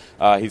lawless.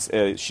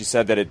 She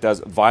said that it does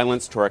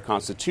violence to our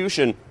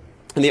Constitution.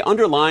 And the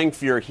underlying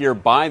fear here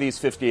by these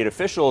 58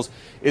 officials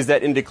is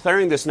that in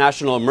declaring this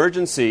national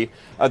emergency,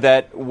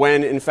 that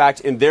when, in fact,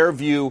 in their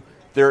view,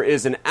 there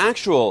is an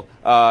actual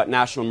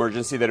national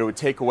emergency, that it would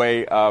take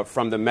away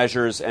from the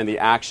measures and the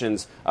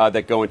actions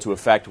that go into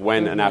effect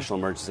when a national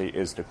emergency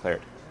is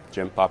declared.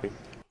 Jim, Poppy?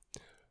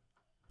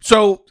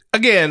 So,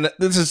 again,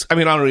 this is, I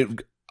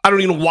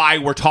don't even know why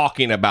we're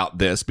talking about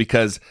this,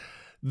 because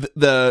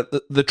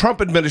the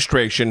Trump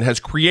administration has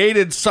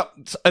created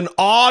an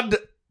odd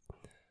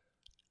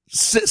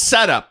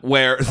setup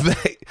where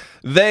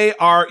they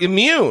are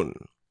immune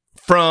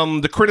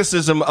from the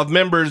criticism of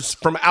members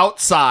from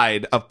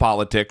outside of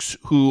politics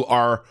who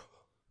are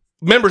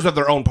members of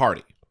their own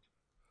party.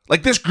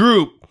 Like this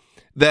group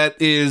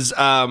that is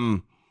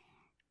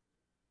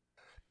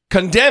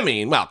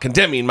condemning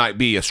might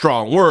be a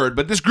strong word,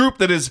 but this group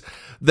that is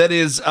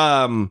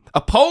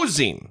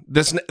opposing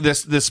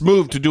this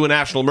move to do a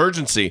national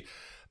emergency,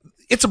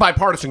 it's a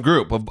bipartisan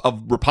group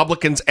of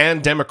Republicans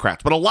and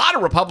Democrats, but a lot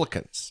of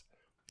Republicans.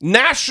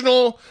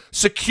 National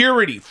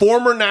security,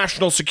 former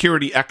national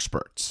security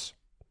experts,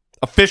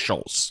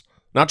 officials,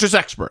 not just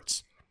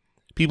experts,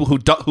 people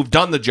who've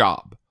done the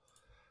job.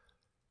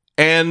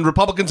 And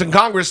Republicans in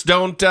Congress they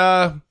don't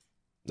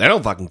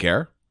fucking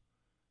care,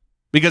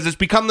 because it's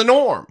become the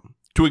norm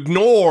to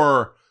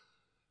ignore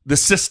the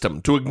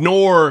system, to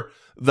ignore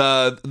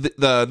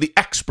the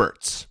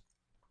experts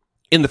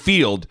in the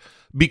field,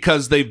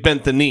 because they've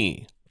bent the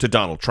knee to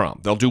Donald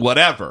Trump. They'll do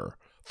whatever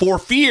for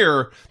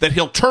fear that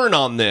he'll turn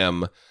on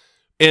them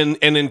and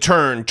in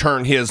turn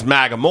turn his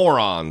MAGA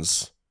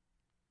morons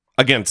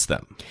against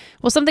them.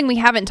 Well, something we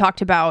haven't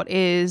talked about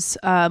is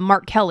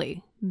Mark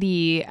Kelly,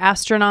 the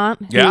astronaut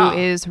who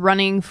is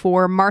running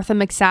for Martha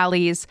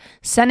McSally's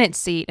Senate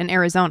seat in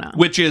Arizona.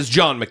 Which is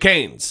John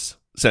McCain's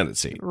Senate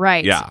seat.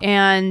 Right. Yeah.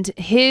 And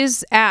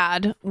his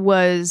ad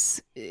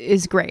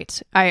is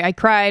great. I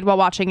cried while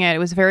watching it. It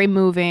was very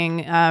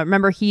moving.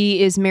 Remember,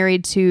 he is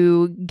married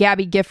to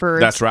Gabby Giffords.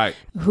 That's right.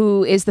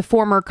 Who is the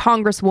former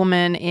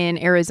congresswoman in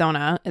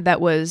Arizona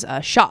that was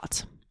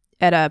shot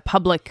at a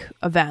public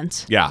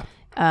event. Yeah.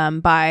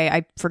 By,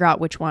 I forgot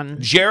which one.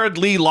 Jared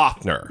Lee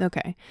Loughner.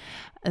 Okay.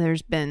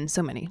 There's been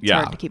so many. It's Yeah.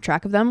 hard to keep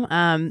track of them.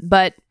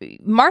 But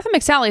Martha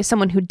McSally is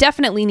someone who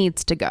definitely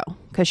needs to go,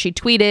 because she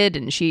tweeted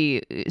and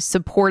she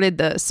supported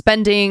the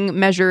spending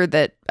measure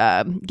that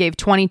gave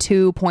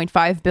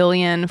 $22.5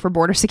 billion for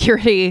border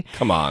security.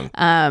 Come on.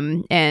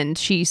 And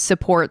she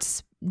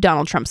supports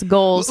Donald Trump's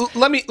goals.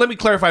 Let me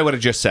clarify what I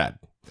just said.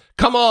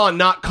 Come on,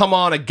 not come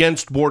on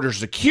against border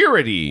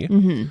security,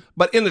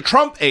 but in the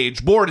Trump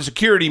age, border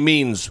security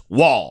means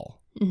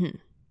wall. Mm-hmm.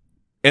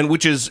 And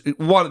which is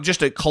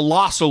just a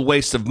colossal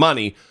waste of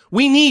money.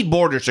 We need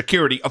border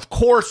security. Of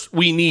course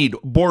we need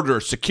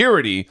border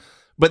security,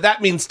 but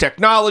that means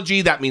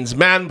technology, that means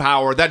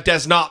manpower. That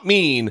does not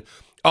mean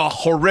a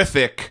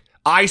horrific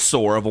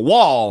eyesore of a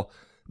wall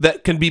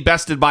that can be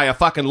bested by a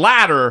fucking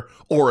ladder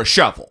or a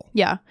shovel.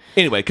 Yeah.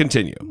 Anyway,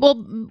 continue. Well,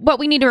 but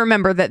we need to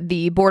remember that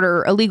the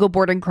illegal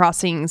boarding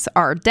crossings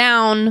are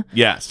down.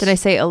 Yes. Did I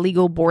say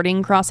illegal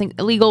boarding crossing?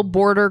 Illegal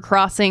border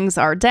crossings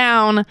are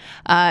down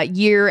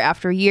year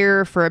after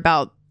year for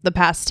about the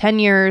past 10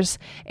 years.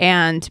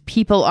 And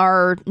people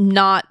are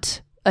not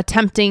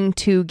attempting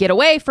to get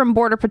away from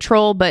Border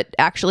Patrol, but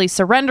actually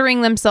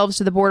surrendering themselves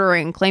to the border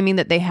and claiming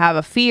that they have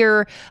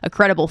a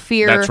credible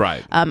fear. That's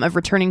right. Of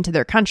returning to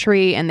their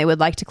country, and they would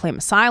like to claim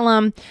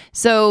asylum.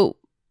 So,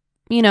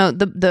 you know,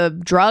 the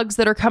drugs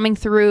that are coming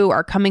through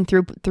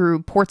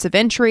ports of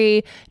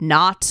entry,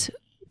 not,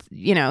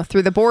 you know,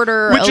 through the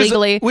border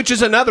illegally. Which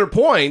is another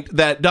point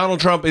that Donald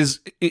Trump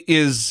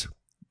is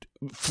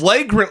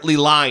flagrantly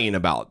lying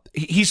about.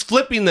 He's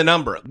flipping the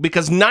number,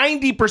 because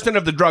 90%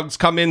 of the drugs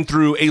come in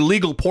through a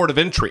legal port of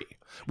entry,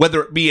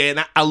 whether it be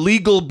an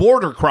illegal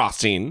border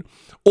crossing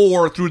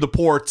or through the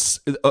ports,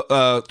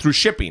 through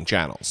shipping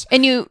channels.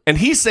 And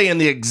he's saying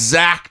the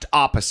exact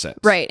opposite.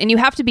 Right. And you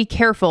have to be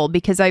careful,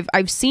 because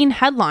I've seen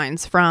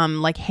headlines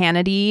from like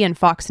Hannity and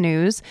Fox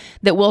News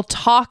that will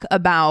talk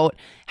about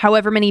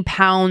however many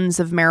pounds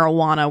of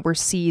marijuana were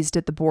seized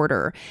at the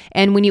border.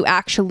 And when you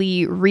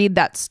actually read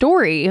that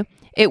story,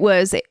 it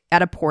was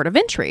at a port of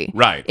entry.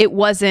 Right. It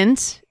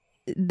wasn't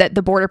that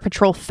the Border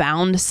Patrol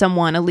found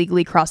someone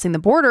illegally crossing the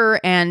border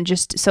and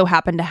just so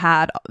happened to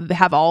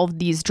have all of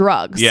these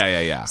drugs.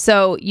 Yeah.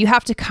 So you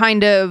have to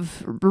kind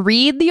of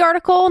read the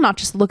article, not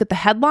just look at the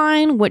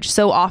headline, which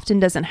so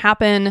often doesn't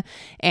happen.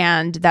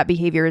 And that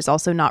behavior is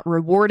also not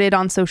rewarded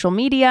on social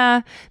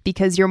media,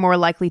 because you're more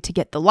likely to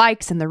get the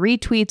likes and the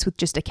retweets with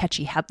just a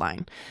catchy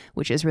headline,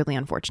 which is really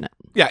unfortunate.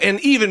 Yeah, and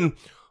even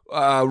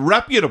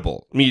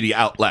reputable media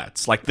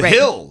outlets like The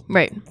Hill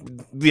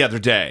the other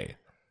day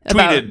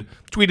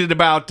tweeted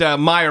about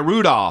Maya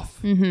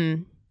Rudolph.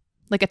 Mm-hmm.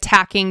 Like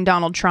attacking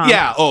Donald Trump.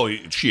 Yeah. Oh,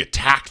 she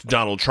attacked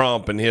Donald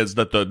Trump and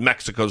that the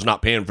Mexico's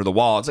not paying for the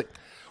wall. It's like,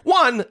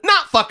 one,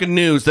 not fucking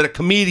news that a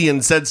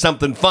comedian said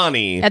something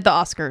funny at the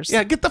Oscars.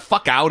 Yeah, get the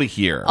fuck out of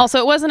here. Also,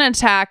 it wasn't an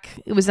attack.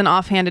 It was an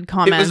offhanded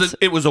comment.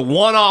 It was a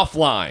one-off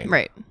line.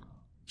 Right.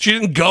 She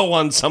didn't go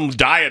on some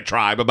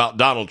diatribe about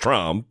Donald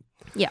Trump.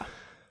 Yeah.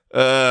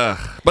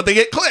 But they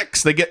get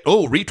clicks. They get,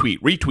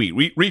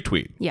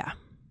 retweet. Yeah.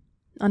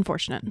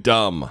 Unfortunate.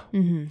 Dumb.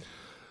 Mm-hmm.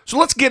 So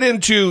let's get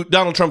into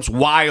Donald Trump's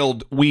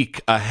wild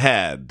week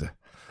ahead.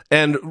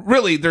 And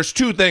really, there's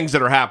two things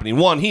that are happening.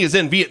 One, he is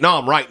in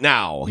Vietnam right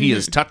now. Mm-hmm. He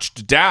has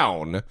touched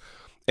down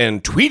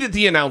and tweeted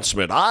the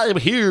announcement. I'm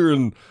here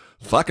in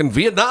fucking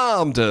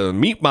Vietnam to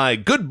meet my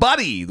good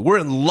buddy. We're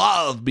in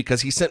love,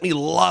 because he sent me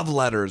love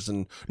letters.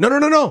 And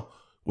no.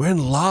 We're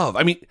in love.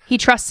 I mean, he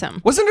trusts him.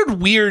 Wasn't it a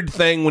weird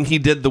thing when he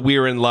did the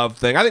we're in love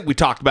thing? I think we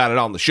talked about it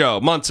on the show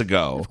months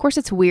ago. Of course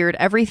it's weird.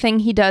 Everything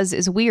he does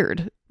is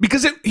weird.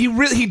 Because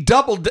he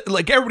doubled,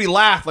 like everybody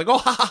laughed, like, oh,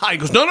 ha, ha, ha. He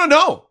goes,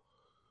 no.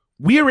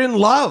 We're in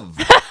love.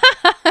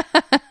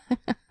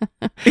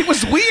 It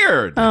was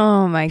weird.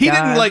 Oh my God. He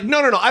didn't like, no,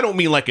 I don't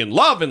mean like in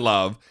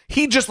love.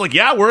 He just like,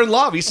 yeah, we're in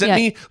love. He sent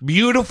me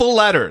beautiful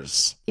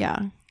letters. Yeah.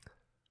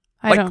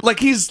 Like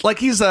he's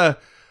the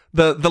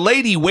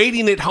lady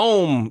waiting at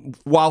home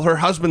while her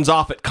husband's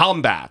off at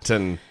combat,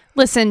 and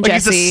listen, like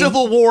Jesse, he's a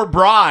Civil War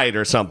bride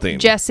or something.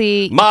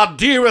 Jesse, my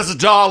dearest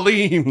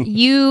Darlene,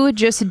 you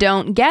just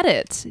don't get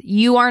it.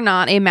 You are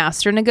not a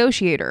master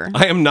negotiator.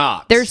 I am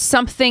not. There's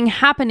something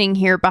happening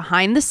here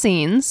behind the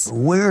scenes.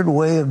 Weird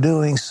way of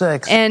doing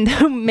sex.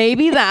 And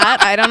maybe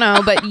that, I don't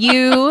know, but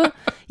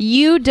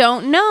you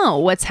don't know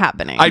what's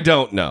happening. I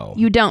don't know.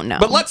 You don't know.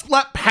 But let's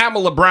let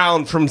Pamela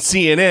Brown from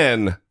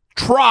CNN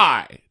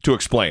try to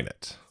explain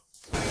it.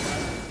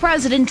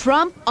 President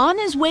Trump on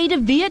his way to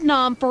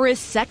Vietnam for his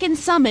second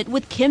summit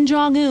with Kim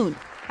Jong-un,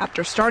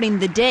 after starting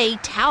the day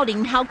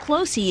touting how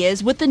close he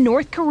is with the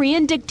North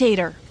Korean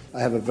dictator. I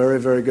have a very,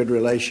 very good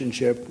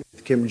relationship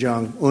with Kim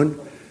Jong-un.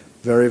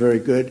 Very, very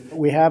good.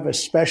 We have a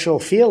special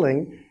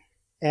feeling,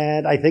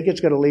 and I think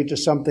it's going to lead to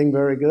something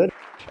very good.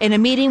 In a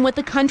meeting with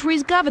the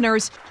country's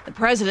governors, the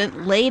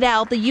president laid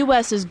out the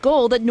U.S.'s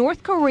goal that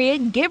North Korea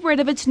get rid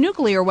of its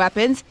nuclear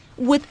weapons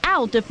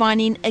without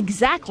defining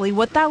exactly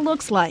what that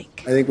looks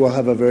like. I think we'll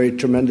have a very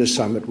tremendous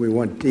summit. We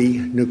want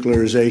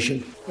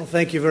denuclearization. Well,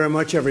 thank you very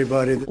much,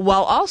 everybody.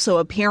 While also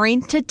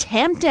appearing to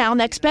tamp down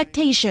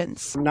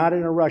expectations. I'm not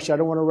in a rush. I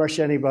don't want to rush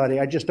anybody.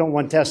 I just don't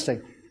want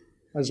testing.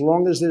 As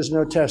long as there's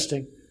no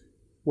testing,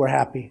 we're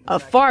happy. A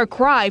far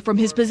cry from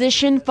his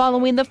position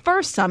following the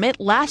first summit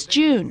last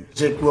June.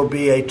 It will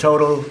be a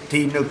total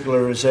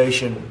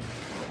denuclearization,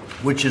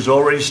 which is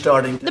already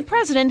starting. The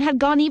president had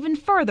gone even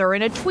further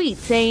in a tweet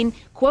saying,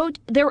 quote,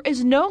 there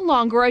is no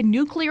longer a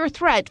nuclear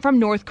threat from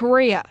North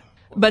Korea.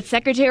 But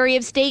Secretary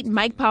of State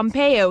Mike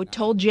Pompeo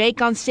told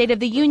Jake on State of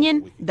the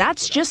Union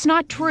that's just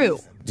not true.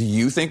 Do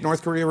you think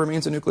North Korea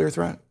remains a nuclear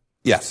threat?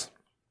 Yes.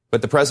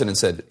 But the president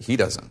said he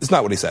doesn't. It's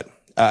not what he said.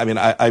 I mean,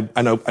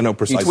 I know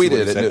precisely. He tweeted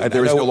what he said.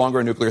 there is no longer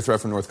a nuclear threat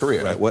from North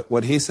Korea. Right.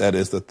 What he said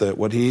is that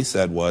what he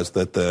said was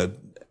that the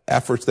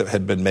efforts that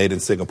had been made in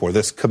Singapore,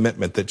 this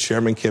commitment that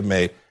Chairman Kim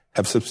made,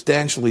 have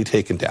substantially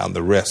taken down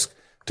the risk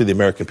to the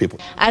American people.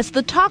 As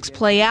the talks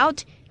play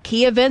out,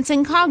 key events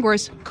in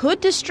Congress could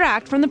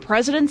distract from the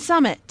president's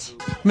summit.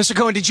 Mr.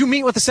 Cohen, did you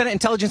meet with the Senate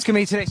Intelligence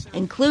Committee today?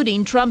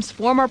 Including Trump's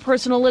former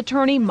personal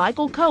attorney,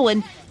 Michael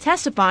Cohen,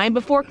 testifying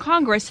before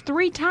Congress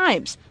 3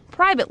 times,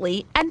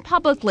 privately and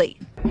publicly.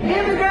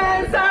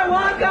 Immigrants, I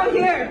want to go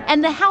here.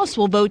 And the House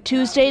will vote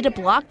Tuesday to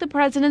block the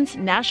president's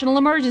national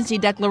emergency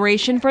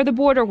declaration for the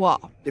border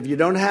wall. If you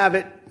don't have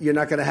it, you're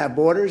not going to have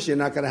borders. You're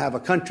not going to have a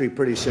country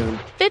pretty soon.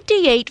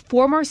 58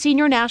 former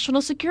senior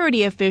national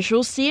security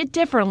officials see it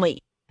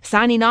differently,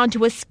 signing on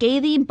to a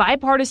scathing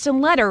bipartisan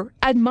letter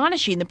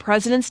admonishing the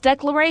president's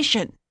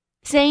declaration,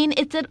 saying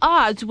it's at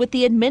odds with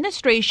the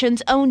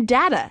administration's own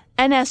data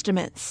and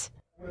estimates.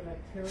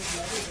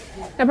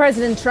 Now,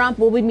 President Trump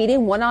will be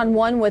meeting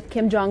one-on-one with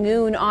Kim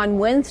Jong-un on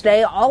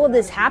Wednesday. All of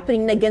this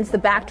happening against the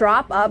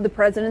backdrop of the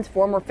president's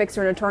former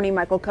fixer and attorney,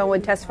 Michael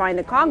Cohen, testifying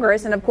to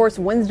Congress. And, of course,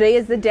 Wednesday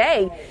is the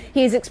day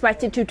he is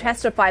expected to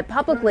testify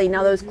publicly.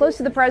 Now, those close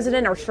to the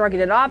president are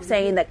shrugging it off,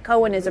 saying that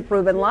Cohen is a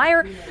proven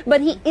liar.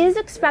 But he is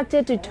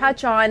expected to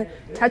touch on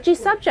touchy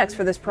subjects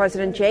for this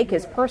president, Jake,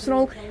 his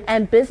personal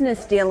and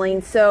business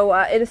dealings. So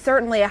it is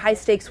certainly a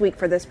high-stakes week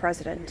for this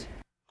president.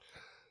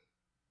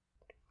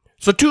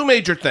 So 2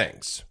 major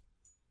things.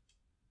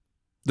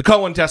 The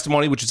Cohen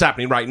testimony, which is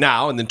happening right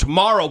now, and then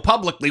tomorrow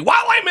publicly,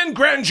 while I'm in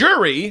grand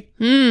jury,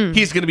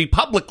 he's going to be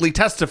publicly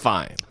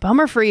testifying.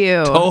 Bummer for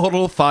you.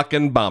 Total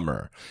fucking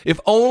bummer. If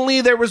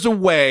only there was a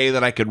way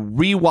that I could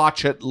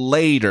rewatch it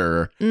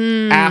later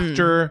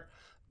after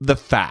the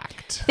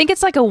fact. I think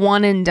it's like a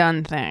one and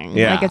done thing.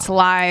 Yeah. Like it's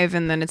live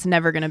and then it's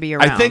never going to be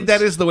around. I think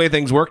that is the way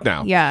things work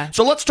now. Yeah.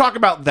 So let's talk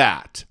about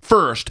that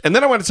first, and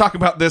then I want to talk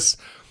about this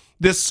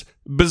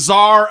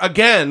bizarre,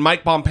 again,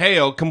 Mike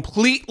Pompeo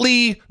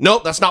completely,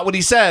 nope, that's not what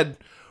he said.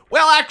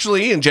 Well,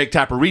 actually, and Jake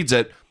Tapper reads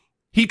it,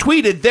 he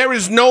tweeted, there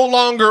is no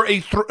longer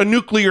a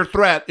nuclear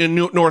threat in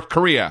North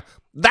Korea.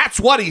 That's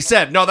what he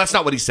said. No, that's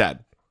not what he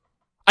said.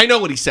 I know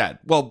what he said.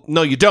 Well,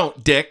 no, you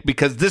don't, Dick,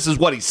 because this is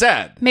what he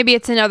said. Maybe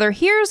it's another,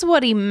 here's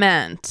what he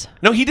meant.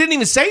 No, he didn't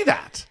even say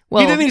that.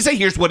 Well, he didn't even say,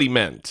 here's what he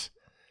meant.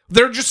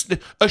 They're just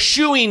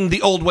eschewing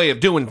the old way of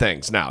doing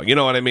things now. You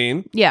know what I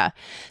mean? Yeah.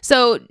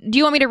 So do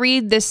you want me to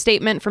read this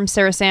statement from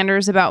Sarah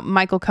Sanders about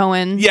Michael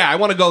Cohen? Yeah, I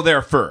want to go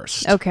there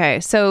first. Okay.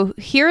 So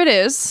here it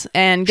is.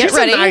 And get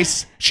ready.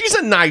 She's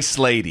a nice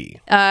lady.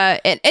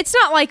 It's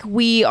not like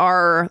we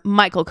are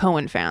Michael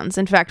Cohen fans.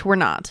 In fact, we're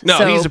not.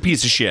 No, he's a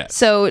piece of shit.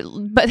 So,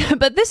 but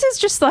this is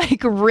just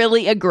like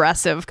really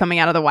aggressive coming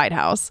out of the White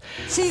House.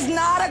 She's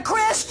not a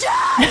Christian.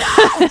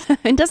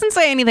 It doesn't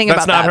say anything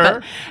about that. That's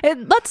not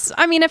her?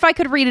 But if I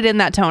could read it in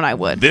that tone, I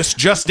would. This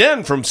just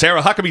in from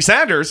Sarah Huckabee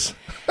Sanders.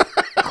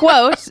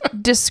 Quote,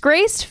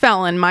 disgraced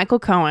felon Michael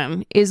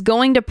Cohen is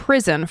going to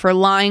prison for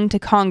lying to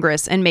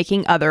Congress and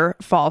making other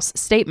false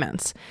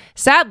statements.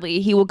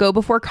 Sadly, he will go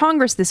before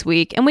Congress this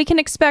week, and we can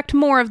expect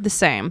more of the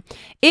same.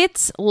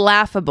 It's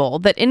laughable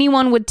that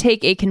anyone would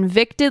take a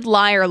convicted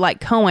liar like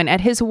Cohen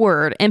at his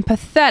word, and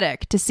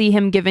pathetic to see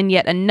him given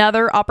yet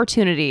another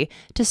opportunity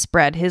to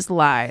spread his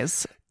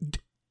lies.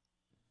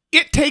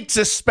 It takes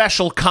a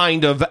special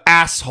kind of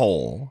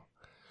asshole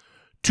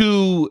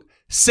to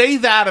say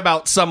that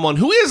about someone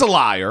who is a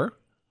liar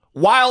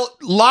while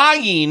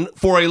lying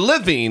for a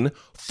living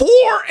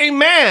for a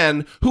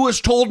man who has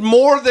told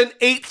more than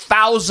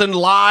 8,000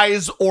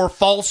 lies or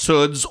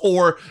falsehoods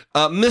or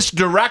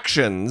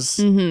misdirections,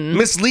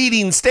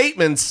 misleading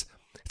statements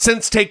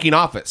since taking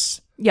office.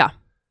 Yeah.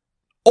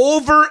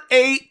 Over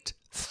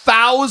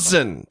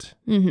 8,000.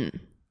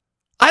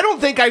 I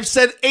don't think I've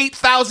said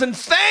 8,000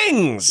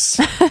 things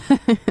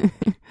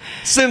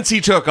since he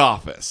took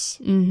office.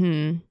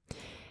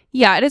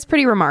 Yeah, it is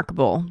pretty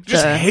remarkable.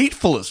 Just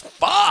hateful as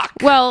fuck.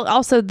 Well,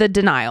 also the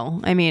denial.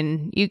 I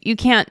mean, you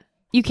can't,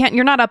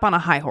 you're not up on a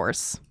high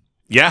horse.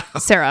 Yeah.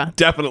 Sarah.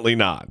 Definitely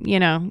not. You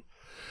know.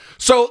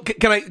 So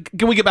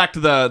can we get back to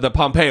the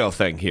Pompeo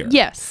thing here?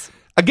 Yes.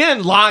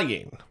 Again,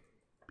 lying.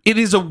 It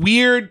is a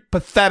weird,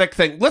 pathetic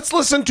thing. Let's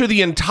listen to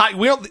the entire.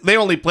 They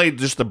only played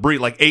just the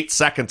brief, like 8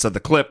 seconds of the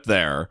clip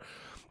there.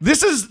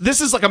 This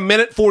is like a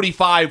minute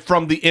 45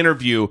 from the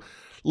interview.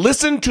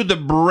 Listen to the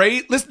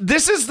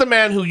This is the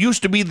man who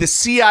used to be the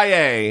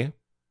CIA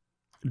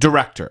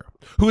director,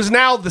 who is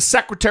now the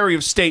Secretary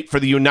of State for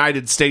the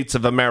United States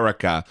of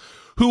America,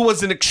 who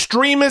was an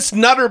extremist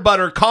nutter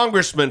butter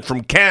congressman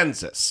from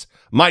Kansas,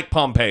 Mike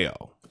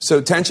Pompeo. So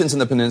tensions in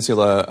the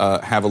peninsula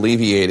have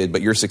alleviated,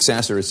 but your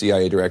successor as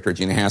CIA Director,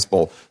 Gina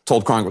Haspel,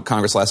 told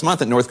Congress last month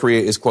that North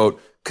Korea is,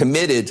 quote,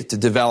 committed to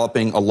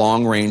developing a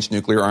long-range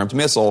nuclear-armed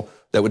missile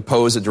that would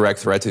pose a direct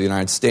threat to the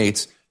United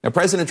States. Now,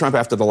 President Trump,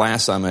 after the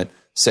last summit,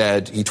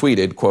 he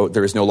tweeted, quote,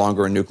 there is no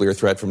longer a nuclear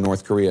threat from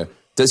North Korea.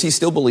 Does he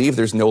still believe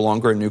there's no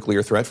longer a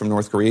nuclear threat from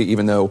North Korea,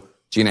 even though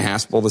Gina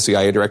Haspel, the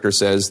CIA director,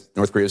 says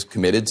North Korea is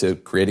committed to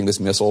creating this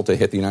missile to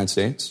hit the United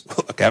States?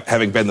 Look,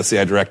 having been the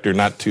CIA director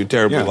not too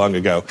terribly long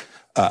ago,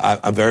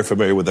 I'm very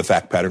familiar with the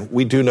fact pattern.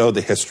 We do know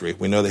the history.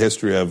 We know the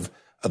history of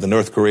the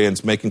North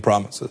Koreans making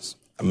promises,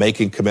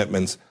 making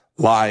commitments,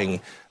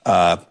 lying,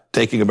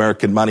 taking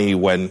American money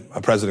when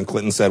President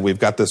Clinton said we've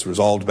got this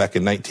resolved back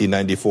in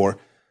 1994.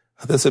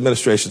 This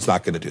administration's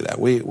not going to do that.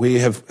 We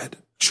have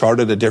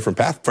charted a different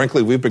path.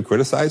 Frankly, we've been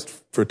criticized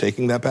for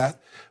taking that path,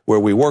 where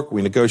we work,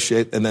 we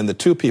negotiate, and then the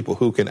two people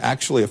who can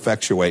actually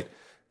effectuate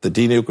the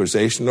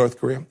denuclearization of North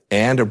Korea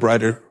and a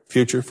brighter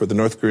future for the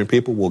North Korean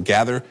people will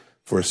gather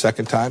for a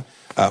second time.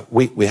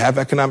 We have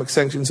economic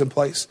sanctions in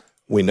place.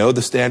 We know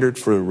the standard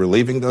for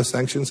relieving those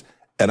sanctions,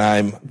 and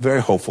I'm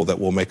very hopeful that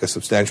we'll make a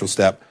substantial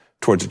step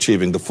towards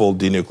achieving the full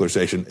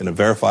denuclearization in a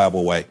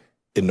verifiable way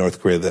in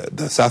North Korea.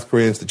 The South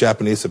Koreans, the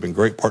Japanese have been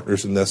great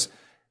partners in this,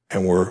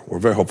 and we're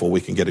very hopeful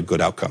we can get a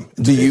good outcome.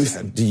 Do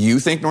you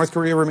think North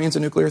Korea remains a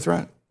nuclear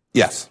threat?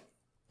 Yes.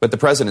 But the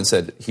president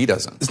said he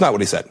doesn't. It's not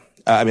what he said.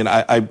 I mean,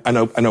 I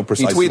know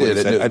precisely. He tweeted what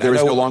he said. there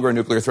is no longer a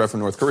nuclear threat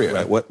from North Korea.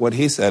 Right. What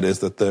he said is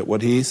that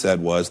what he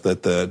said was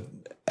that the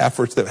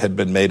efforts that had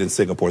been made in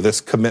Singapore, this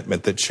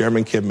commitment that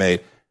Chairman Kim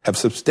made, have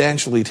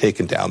substantially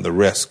taken down the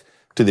risk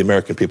to the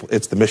American people.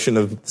 It's the mission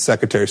of the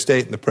Secretary of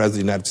State and the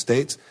President of the United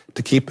States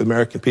to keep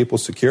American people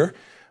secure.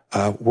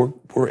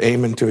 We're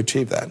aiming to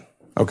achieve that.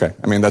 Okay.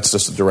 I mean, that's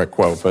just a direct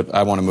quote, but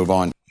I want to move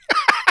on.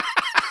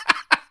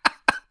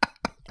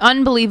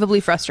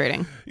 Unbelievably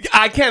frustrating.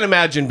 I can't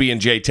imagine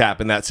being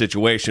J-Tap in that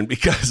situation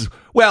because,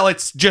 well,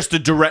 it's just a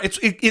direct...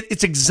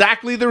 It's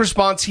exactly the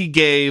response he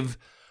gave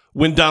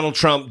when Donald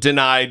Trump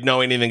denied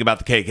knowing anything about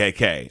the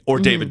KKK or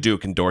David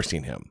Duke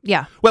endorsing him.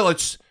 Yeah. Well,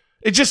 it's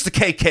just the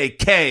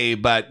KKK,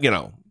 but,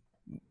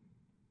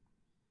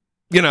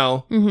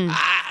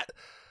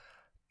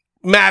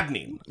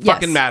 maddening. Yes,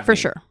 fucking maddening. For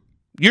sure.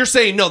 You're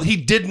saying, no, he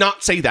did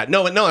not say that.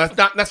 No,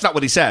 that's not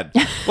what he said.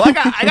 Well,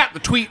 I got the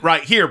tweet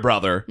right here,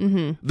 brother.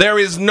 There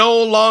is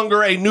no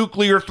longer a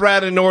nuclear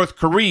threat in North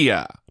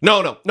Korea.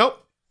 No.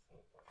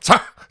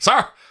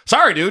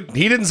 Sorry, dude.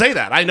 He didn't say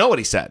that. I know what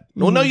he said.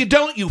 Well, no, you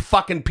don't, you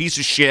fucking piece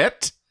of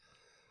shit.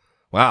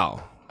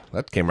 Wow.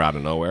 That came out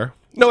of nowhere.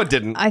 No, it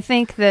didn't. I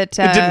think that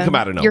it didn't come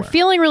out of nowhere. You're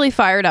feeling really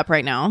fired up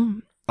right now.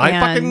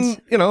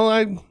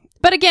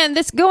 But again,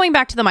 this going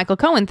back to the Michael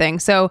Cohen thing.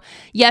 So,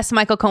 yes,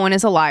 Michael Cohen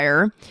is a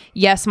liar.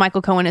 Yes,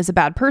 Michael Cohen is a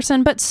bad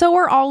person, but so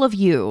are all of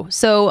you.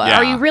 So,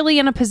 Are you really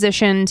in a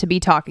position to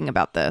be talking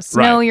about this?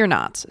 Right. No, you're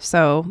not.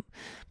 So,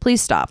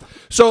 please stop.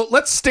 So,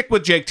 let's stick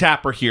with Jake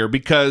Tapper here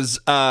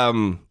because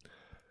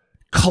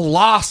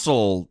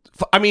colossal.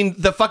 I mean,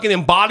 the fucking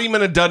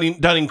embodiment of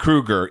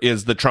Dunning-Kruger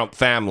is the Trump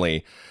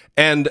family.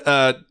 And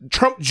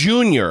Trump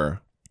Jr.,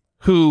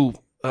 who...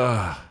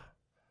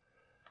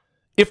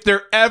 if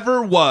there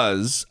ever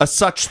was a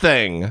such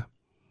thing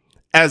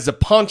as a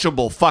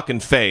punchable fucking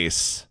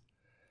face,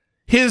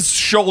 his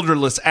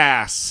shoulderless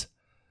ass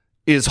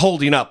is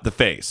holding up the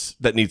face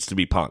that needs to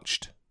be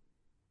punched.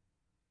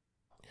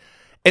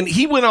 And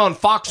he went on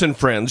Fox and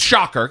Friends,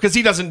 shocker, because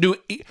he doesn't do...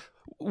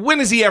 When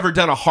has he ever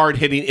done a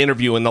hard-hitting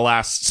interview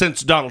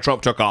since Donald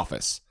Trump took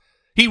office?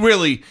 He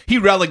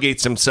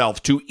relegates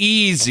himself to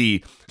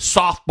easy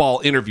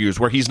softball interviews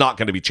where he's not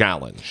going to be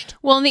challenged.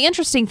 Well, and the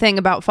interesting thing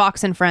about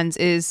Fox and Friends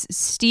is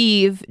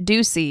Steve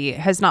Doocy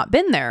has not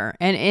been there.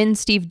 And in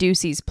Steve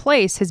Doocy's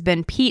place has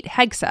been Pete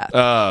Hegseth.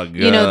 Oh, God.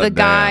 You know, the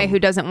guy who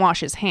doesn't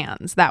wash his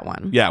hands. That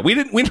one. Yeah,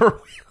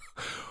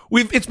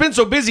 it's been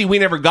so busy, we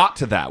never got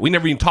to that. We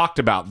never even talked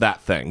about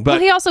that thing.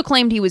 But he also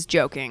claimed he was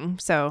joking,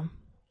 so...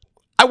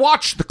 I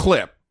watched the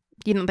clip.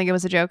 You don't think it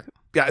was a joke?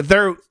 Yeah,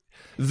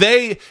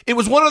 it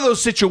was one of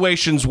those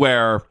situations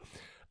where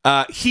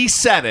he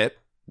said it.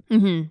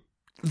 Mm-hmm.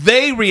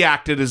 They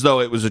reacted as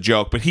though it was a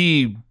joke, but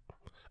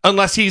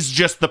unless he's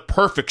just the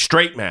perfect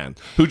straight man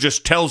who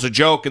just tells a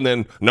joke and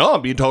then, no,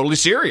 I'm being totally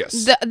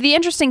serious. The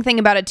interesting thing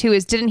about it, too,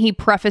 is didn't he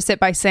preface it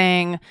by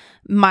saying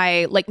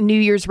my New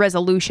Year's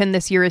resolution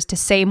this year is to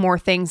say more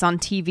things on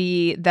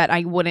TV that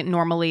I wouldn't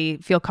normally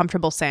feel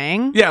comfortable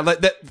saying? Yeah,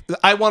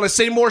 I want to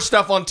say more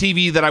stuff on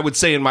TV that I would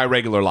say in my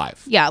regular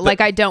life. Yeah,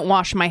 I don't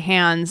wash my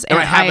hands. And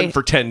I haven't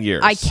for 10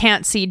 years. I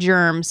can't see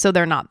germs, so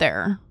they're not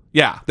there.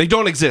 Yeah, they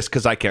don't exist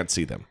because I can't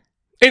see them.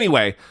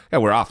 Anyway,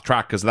 we're off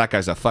track because that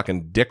guy's a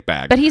fucking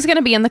dickbag. But he's going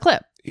to be in the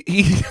clip.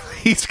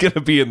 He's going to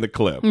be in the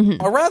clip.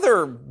 Mm-hmm. A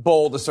rather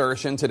bold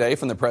assertion today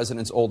from the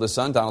president's oldest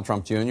son, Donald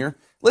Trump Jr.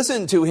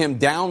 Listen to him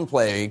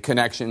downplay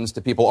connections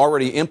to people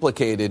already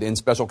implicated in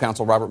Special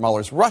Counsel Robert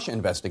Mueller's Russia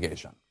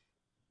investigation.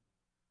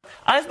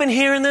 I've been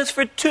hearing this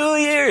for 2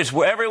 years,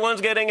 where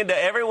everyone's going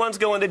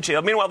to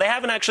jail. Meanwhile, they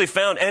haven't actually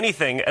found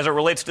anything as it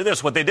relates to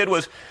this. What they did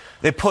was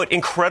they put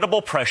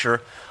incredible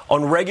pressure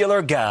on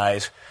regular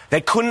guys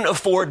that couldn't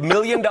afford $1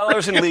 million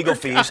in legal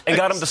fees and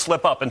got them to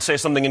slip up and say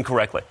something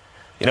incorrectly.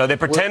 You know, they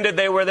pretended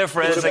they were their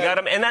friends. They got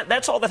them, and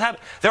that's all that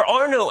happened. There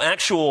are no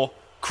actual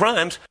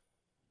crimes.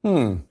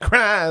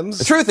 Crimes.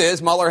 The truth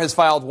is, Mueller has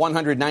filed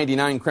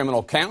 199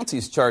 criminal counts.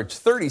 He's charged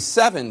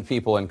 37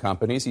 people and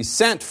companies. He's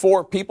sent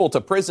 4 people to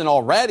prison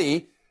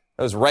already.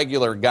 Those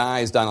regular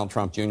guys Donald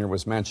Trump Jr.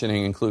 was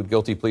mentioning include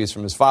guilty pleas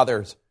from his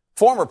father's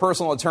former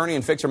personal attorney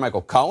and fixer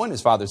Michael Cohen,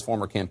 his father's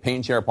former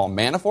campaign chair Paul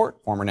Manafort,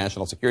 former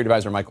National Security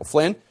Advisor Michael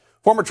Flynn,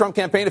 former Trump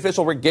campaign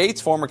official Rick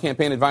Gates, former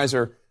campaign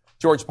advisor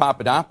George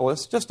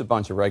Papadopoulos, just a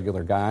bunch of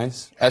regular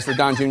guys. As for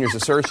Don Jr.'s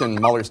assertion,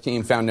 Mueller's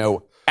team found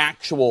no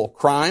actual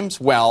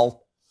crimes.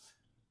 Well,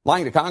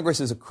 lying to Congress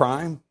is a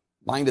crime.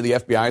 Lying to the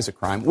FBI is a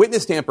crime.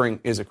 Witness tampering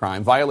is a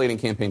crime. Violating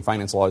campaign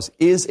finance laws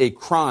is a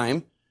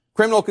crime.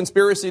 Criminal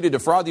conspiracy to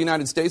defraud the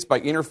United States by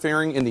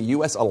interfering in the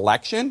U.S.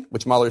 election,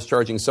 which Mueller is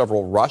charging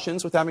several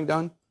Russians with having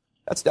done,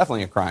 that's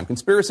definitely a crime.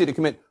 Conspiracy to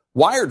commit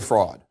wired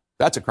fraud,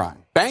 that's a crime.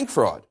 Bank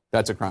fraud,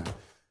 that's a crime.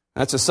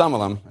 That's just some of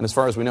them, and as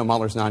far as we know,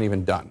 Mueller's not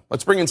even done.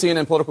 Let's bring in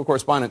CNN political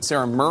correspondent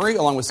Sarah Murray,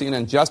 along with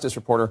CNN Justice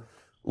reporter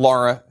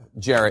Laura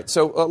Jarrett.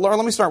 So, Laura,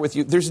 let me start with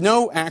you. There's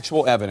no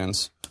actual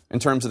evidence in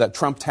terms of that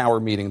Trump Tower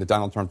meeting that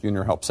Donald Trump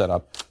Jr. helped set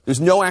up.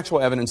 There's no actual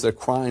evidence that a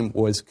crime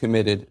was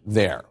committed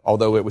there,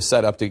 although it was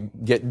set up to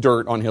get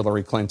dirt on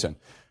Hillary Clinton.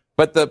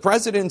 But the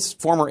president's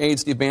former aide,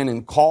 Steve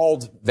Bannon,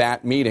 called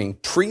that meeting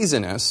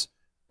treasonous,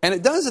 and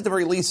it does at the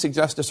very least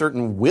suggest a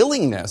certain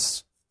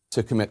willingness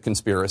to commit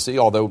conspiracy,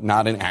 although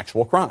not an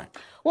actual crime.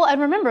 Well,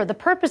 and remember, the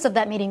purpose of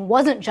that meeting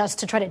wasn't just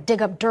to try to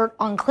dig up dirt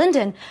on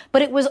Clinton,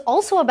 but it was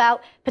also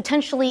about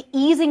potentially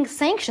easing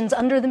sanctions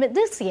under the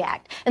Magnitsky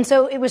Act. And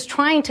so it was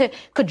trying to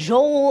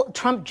cajole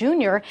Trump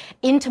Jr.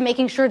 into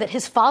making sure that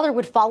his father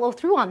would follow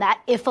through on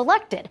that if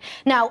elected.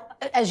 Now,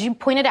 as you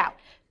pointed out,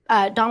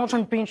 Donald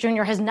Trump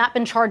Jr. has not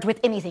been charged with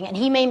anything, and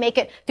he may make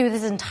it through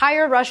this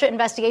entire Russia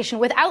investigation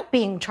without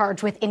being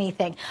charged with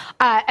anything.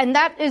 And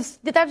that's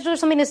just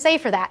something to say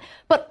for that.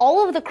 But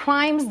all of the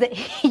crimes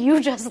that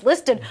you just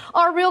listed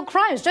are real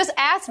crimes. Just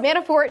ask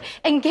Manafort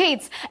and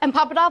Gates and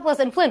Papadopoulos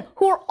and Flynn,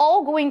 who are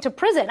all going to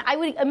prison. I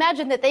would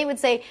imagine that they would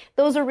say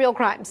those are real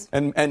crimes.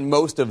 And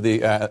most of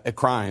the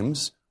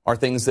crimes are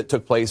things that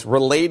took place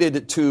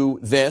related to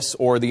this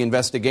or the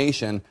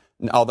investigation,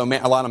 although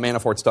a lot of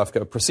Manafort stuff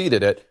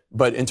preceded it.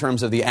 But in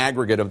terms of the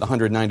aggregate of the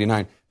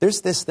 199,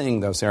 there's this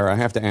thing, though, Sarah, I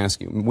have to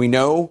ask you. We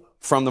know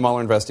from the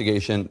Mueller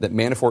investigation that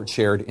Manafort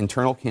shared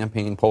internal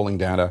campaign polling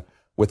data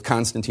with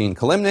Konstantin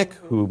Kilimnik,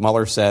 who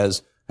Mueller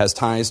says has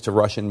ties to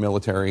Russian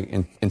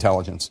military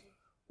intelligence.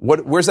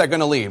 Where's that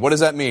going to lead? What does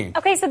that mean?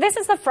 Okay, so this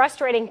is the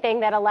frustrating thing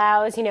that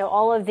allows,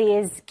 all of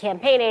these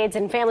campaign aides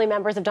and family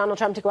members of Donald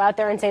Trump to go out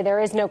there and say there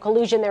is no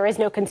collusion, there is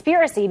no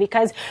conspiracy,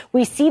 because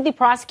we see the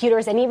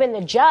prosecutors and even the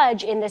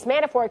judge in this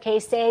Manafort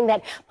case saying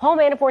that Paul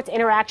Manafort's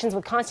interactions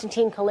with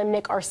Konstantin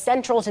Kilimnik are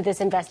central to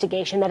this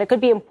investigation, that it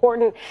could be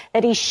important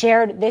that he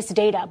shared this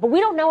data. But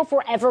we don't know if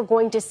we're ever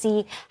going to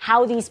see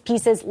how these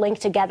pieces link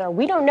together.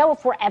 We don't know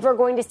if we're ever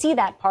going to see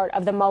that part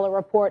of the Mueller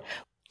report.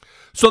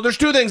 So there's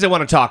 2 things I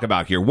want to talk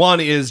about here.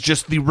 One is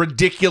just the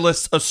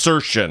ridiculous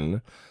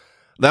assertion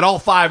that all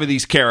 5 of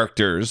these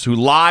characters who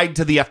lied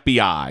to the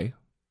FBI,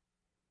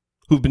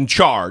 who've been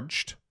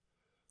charged,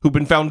 who've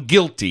been found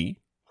guilty,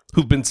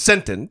 who've been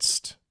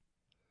sentenced,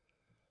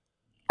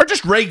 are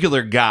just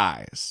regular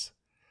guys.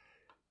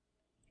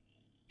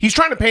 He's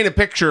trying to paint a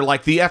picture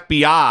like the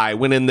FBI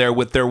went in there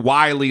with their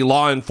wily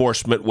law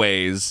enforcement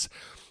ways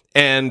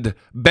and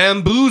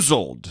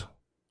bamboozled,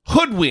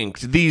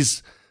 hoodwinked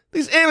these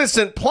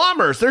innocent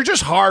plumbers. They're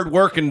just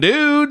hard-working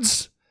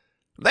dudes.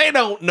 They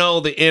don't know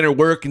the inner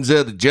workings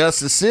of the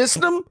justice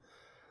system.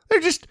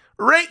 They're just,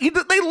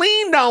 they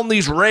leaned on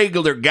these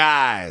regular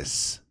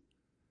guys.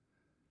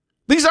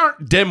 These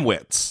aren't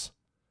dimwits.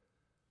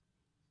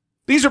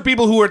 These are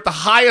people who are at the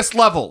highest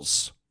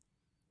levels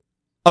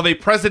of a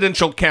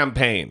presidential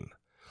campaign.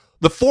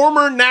 The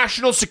former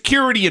National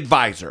Security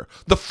Advisor,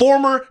 the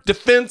former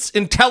Defense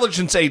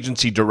Intelligence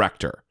Agency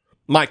Director,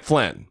 Mike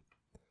Flynn,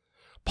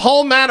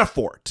 Paul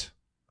Manafort,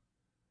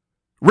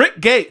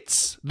 Rick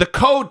Gates, the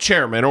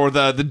co-chairman or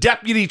the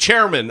deputy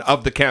chairman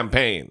of the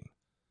campaign,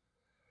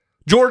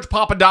 George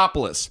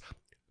Papadopoulos,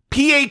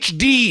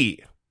 PhD,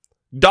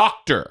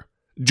 Dr.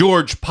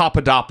 George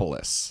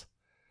Papadopoulos.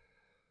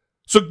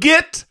 So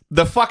get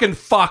the fucking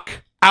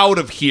fuck out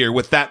of here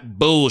with that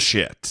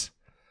bullshit.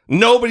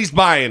 Nobody's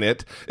buying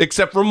it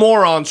except for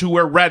morons who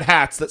wear red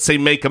hats that say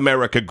 "Make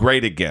America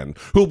Great Again,"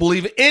 who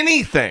believe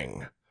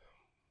anything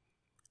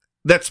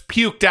that's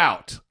puked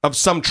out of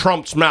some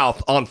Trump's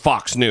mouth on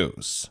Fox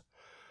News.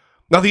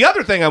 Now, the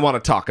other thing I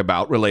want to talk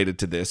about related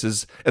to this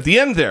is at the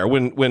end there,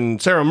 when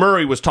Sarah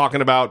Murray was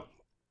talking about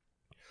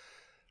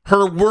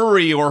her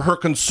worry or her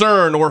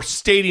concern or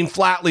stating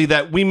flatly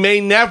that we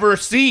may never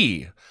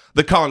see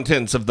the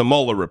contents of the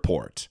Mueller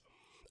report.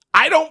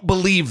 I don't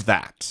believe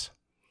that.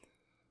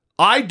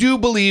 I do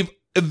believe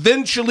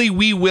eventually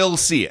we will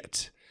see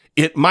it.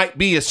 It might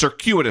be a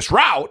circuitous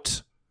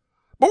route,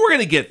 but we're going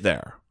to get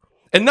there.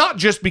 And not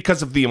just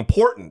because of the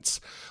importance,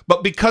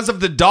 but because of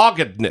the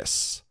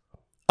doggedness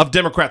of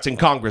Democrats in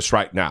Congress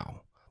right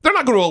now. They're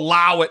not going to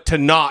allow it to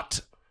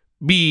not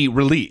be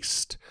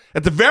released.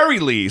 At the very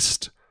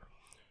least,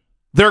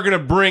 they're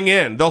going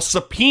to they'll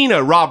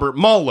subpoena Robert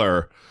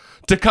Mueller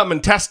to come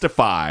and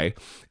testify.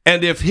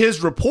 And if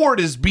his report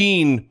is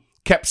being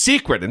kept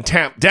secret and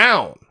tamped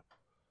down,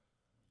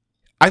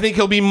 I think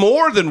he'll be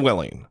more than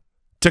willing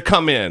to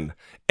come in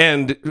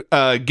and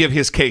give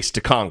his case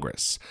to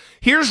Congress.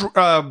 Here's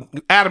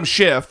Adam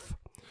Schiff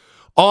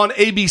on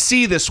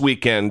ABC this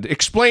weekend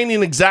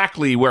explaining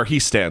exactly where he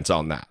stands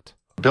on that.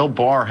 Bill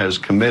Barr has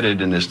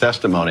committed in his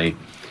testimony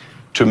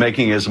to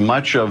making as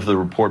much of the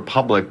report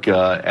public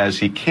as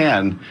he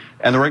can,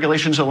 and the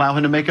regulations allow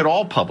him to make it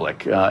all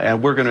public,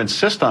 and we're going to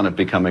insist on it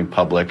becoming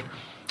public.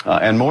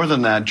 And more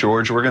than that,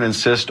 George, we're going to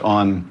insist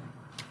on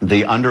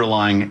the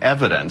underlying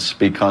evidence,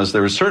 because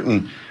there is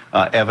certain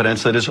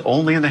evidence that is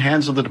only in the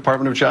hands of the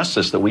Department of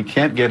Justice that we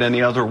can't get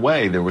any other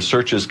way. There were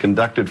searches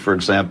conducted, for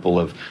example,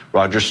 of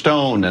Roger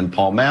Stone and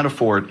Paul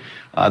Manafort.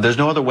 There's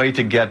no other way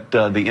to get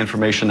the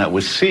information that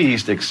was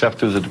seized except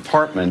through the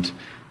department.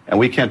 And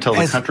we can't tell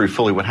the country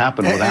fully what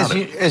happened without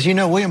it. As you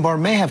know, William Barr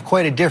may have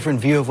quite a different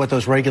view of what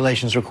those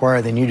regulations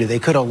require than you do. They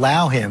could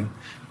allow him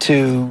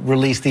to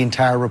release the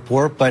entire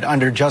report, but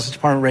under Justice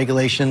Department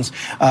regulations,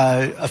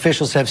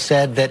 officials have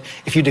said that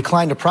if you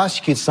decline to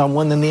prosecute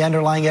someone, then the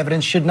underlying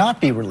evidence should not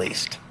be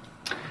released.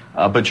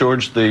 But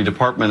George, the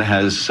department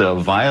has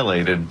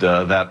violated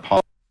that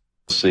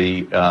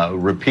policy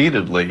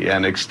repeatedly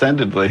and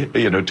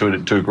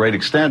extendedly, to a great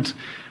extent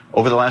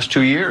over the last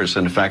 2 years.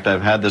 And in fact,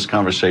 I've had this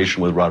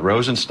conversation with Rod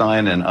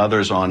Rosenstein and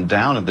others on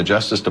down at the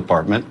Justice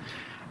Department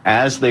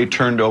as they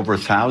turned over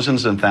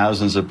thousands and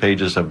thousands of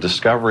pages of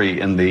discovery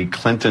in the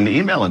Clinton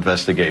email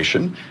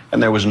investigation,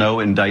 and there was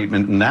no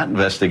indictment in that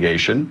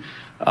investigation,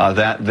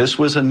 that this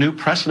was a new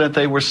precedent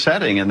they were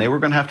setting, and they were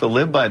going to have to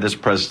live by this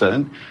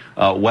precedent,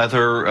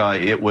 whether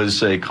it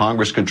was a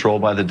Congress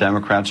controlled by the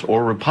Democrats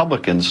or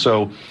Republicans.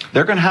 So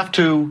they're going to have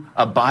to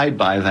abide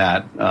by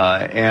that.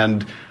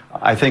 And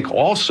I think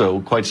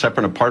also, quite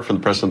separate and apart from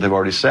the precedent they've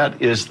already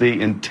set, is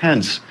the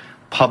intense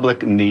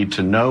public need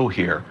to know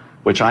here,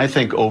 which I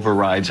think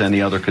overrides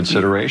any other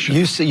consideration.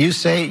 You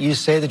say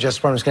the Justice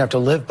Department is going to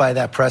have to live by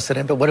that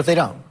precedent, but what if they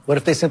don't? What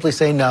if they simply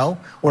say, no,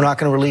 we're not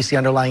going to release the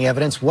underlying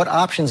evidence? What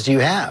options do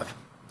you have?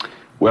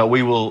 Well,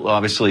 we will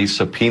obviously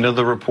subpoena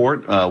the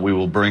report. We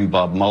will bring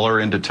Bob Mueller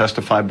in to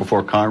testify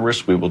before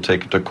Congress. We will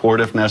take it to court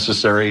if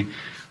necessary.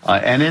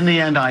 And in the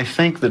end, I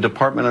think the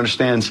department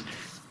understands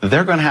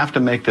they're going to have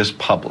to make this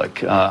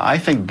public. I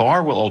think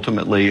Barr will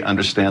ultimately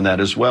understand that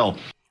as well.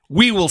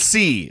 We will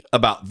see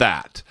about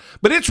that.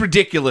 But it's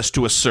ridiculous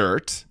to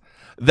assert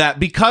that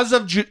because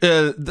of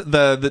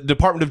the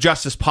Department of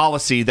Justice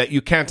policy that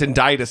you can't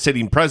indict a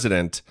sitting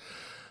president,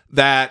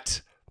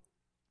 that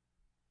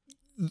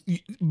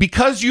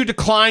because you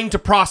decline to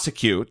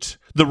prosecute,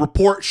 the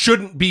report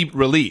shouldn't be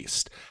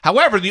released.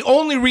 However, the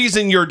only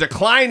reason you're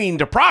declining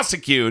to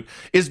prosecute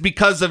is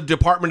because of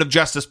Department of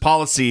Justice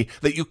policy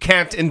that you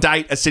can't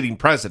indict a sitting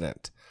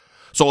president.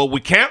 So we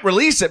can't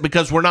release it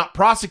because we're not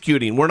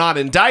prosecuting, we're not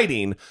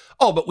indicting.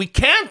 Oh, but we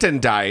can't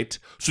indict,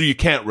 so you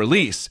can't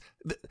release.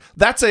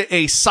 That's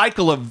a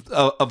cycle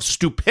of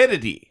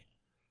stupidity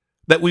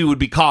that we would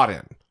be caught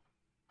in.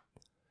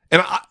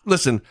 And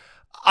listen,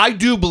 I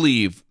do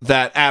believe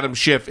that Adam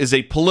Schiff is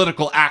a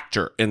political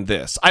actor in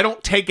this. I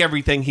don't take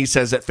everything he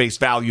says at face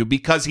value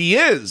because he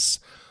is.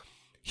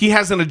 He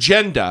has an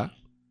agenda.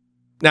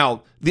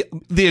 Now,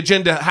 the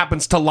agenda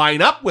happens to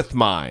line up with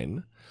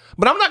mine,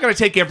 but I'm not going to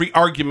take every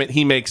argument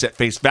he makes at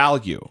face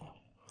value.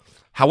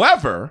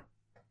 However,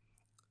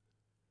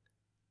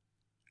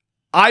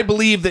 I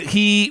believe that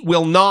he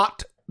will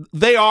not,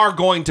 they are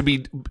going to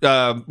be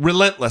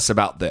relentless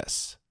about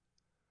this.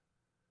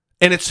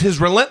 And it's his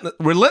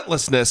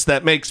relentlessness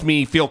that makes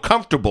me feel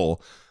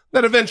comfortable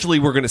that eventually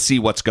we're going to see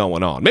what's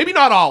going on. Maybe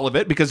not all of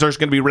it, because there's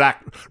going to be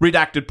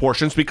redacted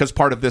portions, because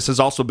part of this has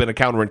also been a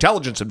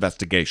counterintelligence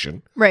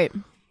investigation. Right.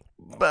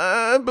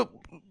 But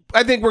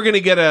I think we're going to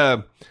get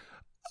a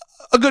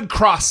good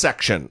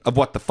cross-section of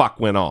what the fuck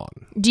went on.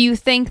 Do you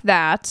think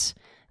that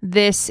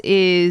this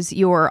is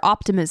your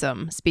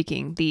optimism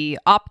speaking? The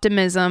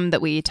optimism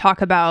that we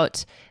talk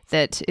about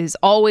that is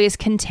always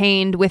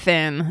contained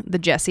within the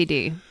Jesse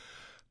D?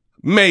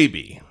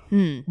 Maybe.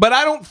 But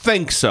I don't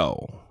think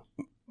so.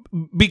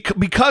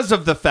 Because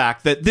of the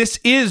fact that this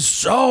is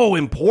so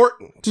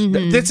important.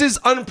 This is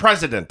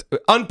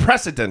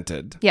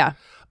unprecedented. Yeah.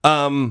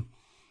 For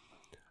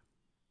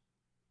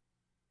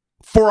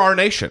our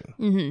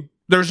nation.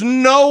 There's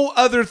no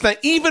other thing.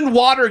 Even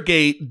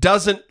Watergate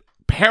doesn't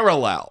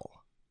parallel.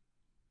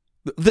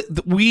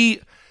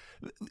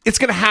 It's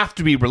going to have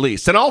to be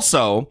released. And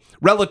also,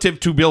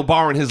 relative to Bill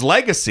Barr and his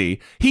legacy,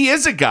 he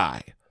is a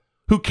guy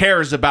who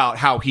cares about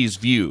how he's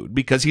viewed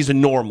because he's a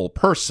normal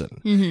person.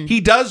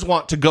 He does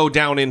want to go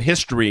down in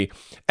history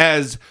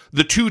as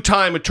the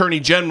two-time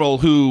attorney general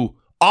who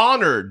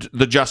honored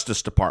the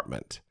Justice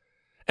Department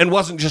and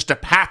wasn't just a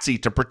patsy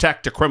to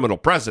protect a criminal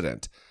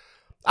president.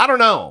 I don't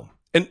know.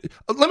 And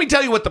let me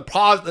tell you what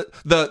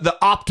the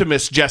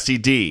optimist Jesse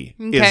D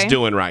is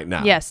doing right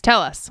now. Yes,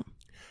 tell us.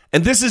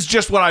 And this is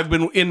just what I've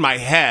been in my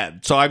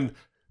head. So I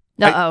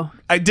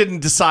didn't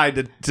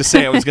decide to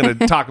say I was going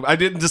to talk about. I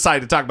didn't decide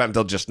to talk about it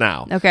until just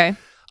now. Okay.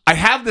 I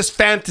have this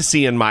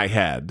fantasy in my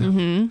head,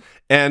 and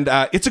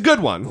it's a good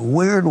one.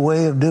 Weird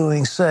way of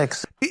doing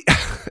sex.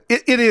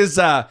 It is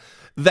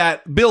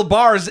that Bill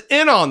Barr's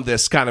in on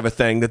this kind of a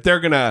thing. That they're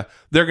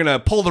gonna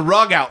pull the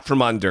rug out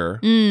from under,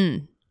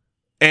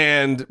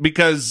 and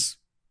because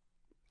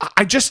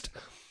I just.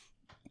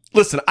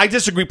 Listen, I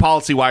disagree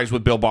policy-wise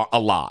with Bill Barr a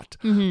lot,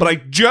 but I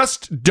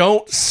just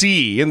don't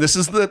see, and this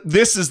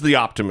is the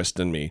optimist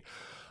in me,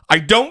 I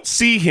don't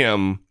see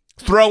him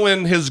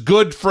throwing his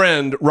good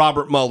friend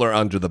Robert Mueller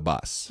under the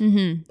bus.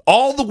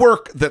 All the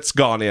work that's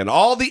gone in,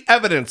 all the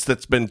evidence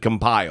that's been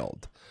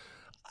compiled,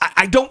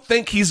 I don't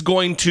think he's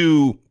going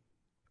to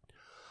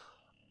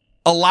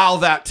allow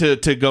that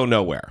to go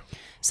nowhere.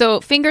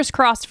 So fingers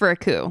crossed for a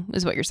coup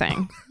is what you're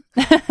saying.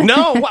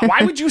 No,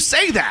 why would you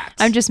say that?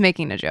 I'm just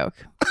making a joke.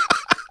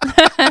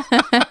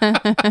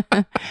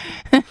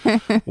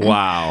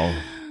 Wow.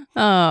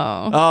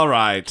 Oh. All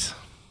right.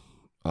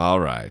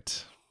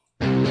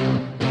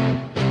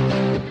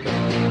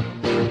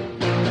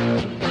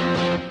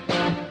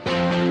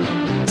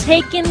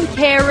 Taking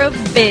care of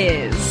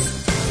biz.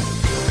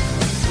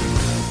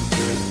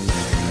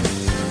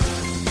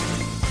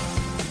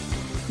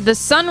 The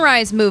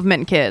Sunrise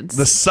Movement kids.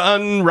 The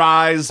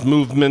Sunrise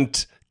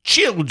Movement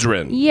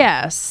children.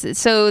 Yes.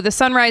 So the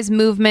Sunrise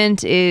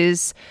Movement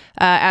is,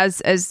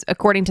 as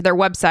according to their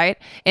website,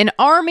 an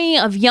army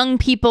of young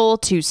people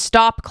to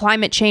stop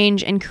climate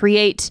change and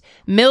create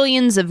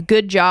millions of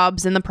good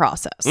jobs in the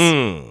process.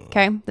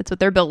 Okay, that's what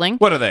they're building.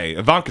 What are they,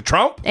 Ivanka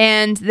Trump?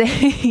 And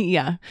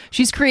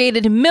she's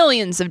created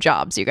millions of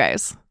jobs, you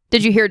guys.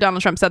 Did you hear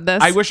Donald Trump said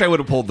this? I wish I would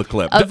have pulled the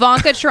clip.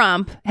 Ivanka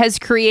Trump has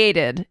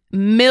created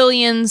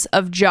millions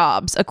of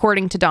jobs,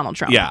 according to Donald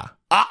Trump. Yeah.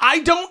 I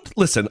don't.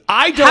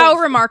 How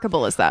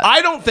remarkable is that?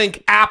 I don't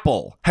think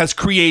Apple has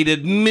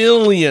created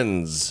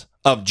millions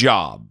of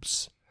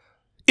jobs.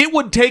 It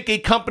would take a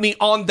company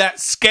on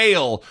that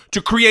scale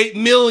to create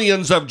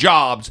millions of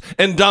jobs,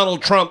 and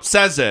Donald Trump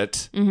says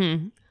it.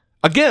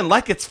 Again,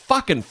 like it's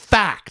fucking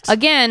fact.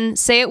 Again,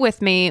 say it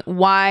with me.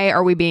 Why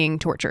are we being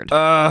tortured?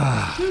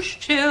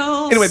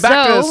 Anyway,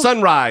 back to the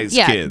Sunrise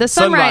kids. The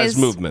Sunrise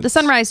Movement. The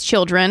Sunrise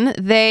children,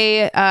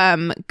 they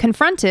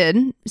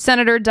confronted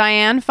Senator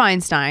Dianne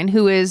Feinstein,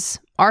 who is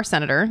our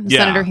senator, the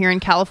senator here in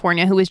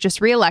California, who was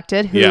just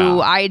reelected, who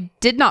I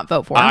did not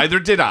vote for. Either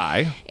did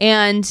I.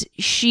 And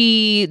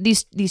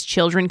these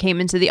children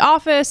came into the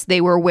office. They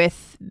were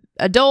with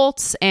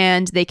adults,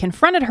 and they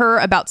confronted her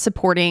about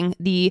supporting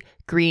the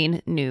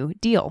Green New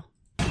Deal.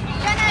 We're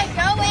gonna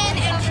go in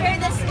and share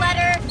this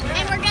letter,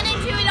 and we're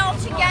gonna do it all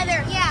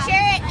together.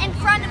 Share it in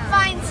front of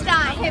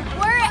Feinstein.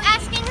 We're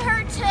asking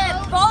her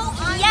to vote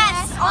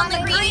yes on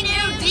the Green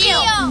New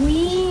Deal.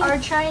 We are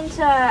trying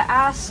to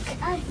ask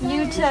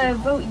you to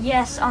vote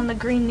yes on the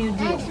Green New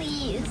Deal.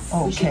 Please.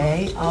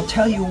 Okay, I'll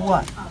tell you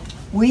what.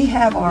 We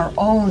have our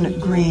own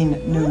Green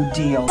New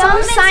Deal.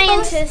 Some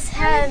scientists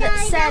have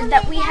said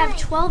that we have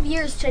 12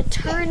 years to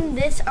turn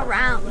this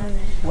around.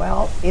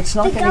 Well, it's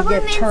not going to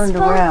get turned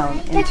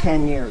around in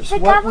 10 years.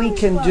 What we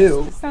can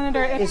do,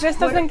 Senator, if is this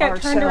doesn't get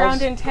put turned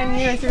around ourselves- in 10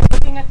 years, you're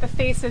looking at the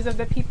faces of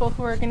the people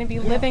who are going to be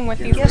living with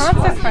these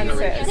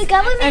consequences. The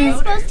government is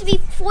supposed to be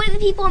for the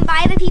people and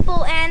by the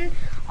people and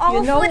all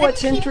You know for the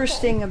what's people.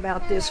 interesting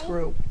about this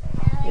group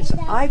is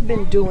I've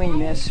been doing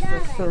this for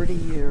 30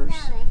 years.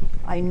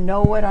 I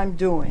know what I'm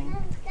doing.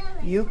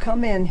 You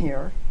come in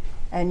here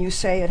and you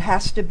say it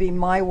has to be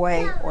my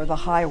way or the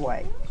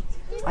highway.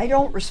 I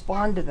don't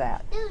respond to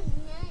that.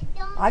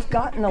 I've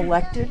gotten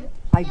elected.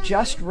 I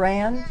just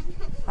ran.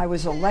 I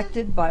was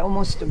elected by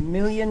almost 1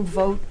 million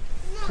vote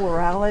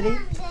plurality.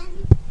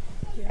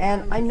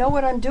 And I know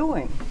what I'm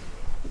doing.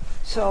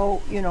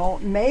 So,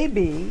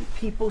 maybe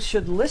people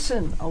should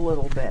listen a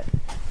little bit.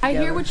 I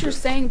hear what you're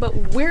saying, but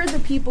we're the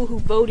people who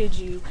voted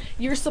you.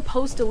 You're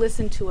supposed to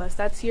listen to us.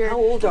 That's your How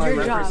old are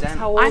you? job.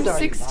 How old I'm are you?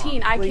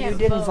 16. I Well, can't you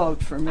didn't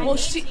vote for me. Well, I'm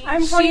she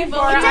 24.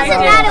 voted. It doesn't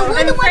matter.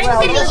 We're the ones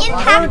who's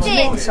going to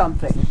be impacted.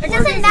 Something. It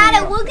doesn't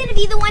matter. We're going to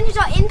be the ones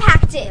who are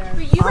impacted.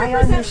 I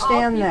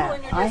understand that.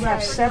 I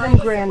have 7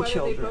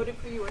 grandchildren.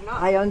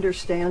 I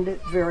understand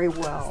it very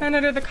well.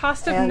 Senator, the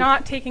cost of And-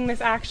 not taking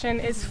this action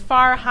is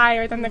far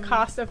higher than the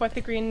cost of what the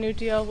Green New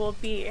Deal will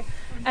be.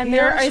 And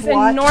there Here's is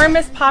what-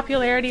 enormous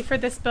popularity for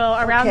this bill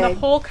around Okay. the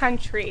whole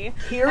country.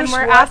 Here's And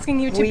we're what asking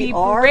you to we be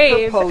are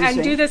brave and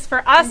proposing. do this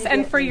for us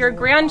and for your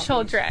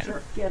grandchildren.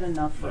 Get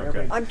enough for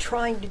everyone. I'm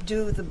trying to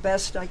do the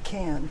best I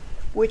can,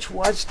 which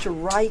was to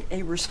write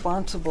a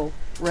responsible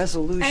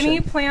resolution.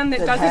 Any plan that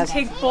doesn't has-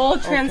 take bold,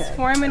 Okay.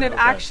 transformative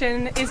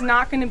action is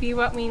not going to be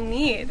what we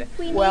need.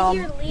 Well,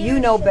 you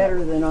know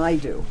better than I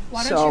do.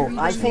 Why don't So you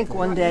I think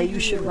one day you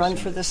should run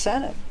for the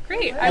Senate.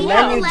 Great. And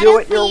then you do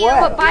it your way.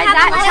 But by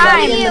that But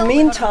time, in the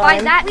meantime,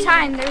 by that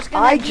time, there's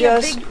going to be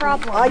a big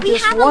problem. I We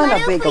just have won a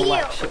letter big for you.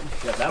 election.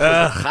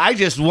 I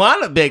just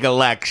won a big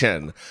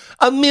election.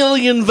 1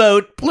 million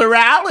vote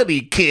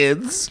plurality,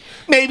 kids.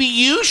 Maybe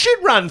you should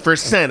run for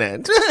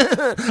Senate.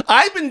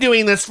 I've been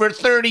doing this for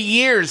 30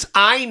 years.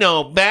 I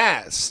know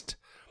best.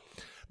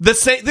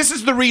 This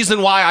is the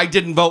reason why I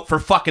didn't vote for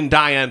fucking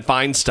Dianne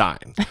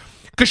Feinstein.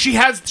 Because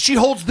she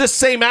holds this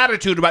same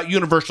attitude about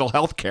universal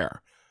health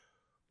care.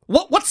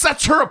 What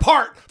sets her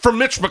apart from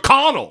Mitch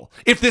McConnell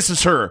if this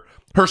is her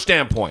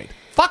standpoint?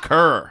 Fuck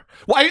her.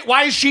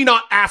 Why is she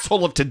not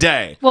asshole of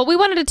today? Well, we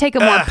wanted to take a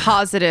more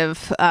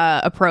positive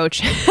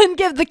approach and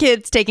give the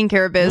kids taking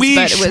care of biz,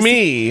 but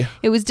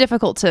it was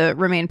difficult to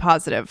remain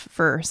positive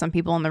for some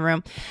people in the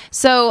room.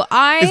 So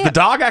Is the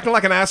dog acting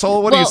like an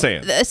asshole? What are you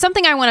saying?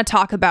 Something I want to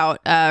talk about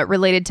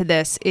related to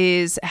this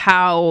is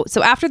how,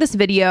 so after this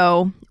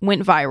video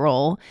went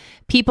viral,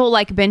 people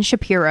like Ben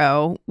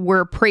Shapiro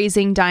were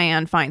praising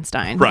Dianne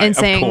Feinstein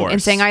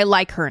and saying I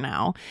like her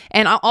now.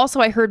 And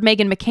I heard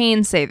Meghan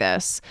McCain say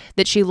this,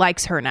 that she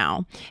likes her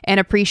now and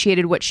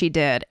appreciated what she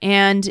did.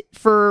 And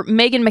for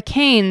Meghan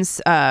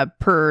McCain's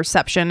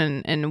perception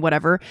and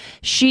whatever,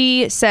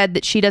 she said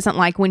that she doesn't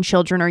like when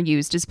children are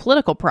used as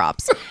political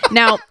props.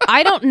 Now,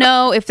 I don't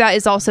know if that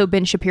is also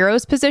Ben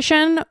Shapiro's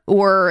position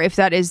or if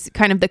that is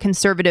kind of the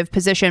conservative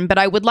position, but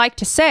I would like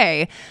to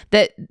say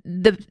that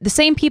the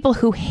same people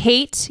who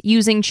hate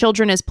using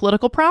children as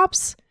political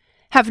props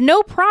have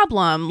no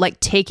problem like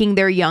taking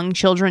their young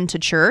children to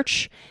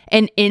church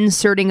and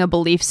inserting a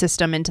belief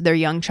system into their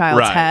young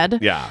child's head.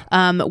 Yeah.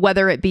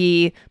 Whether it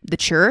be the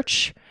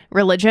church,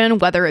 religion,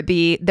 whether it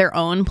be their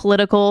own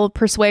political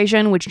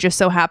persuasion, which just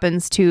so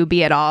happens to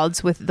be at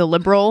odds with the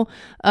liberal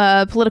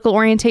political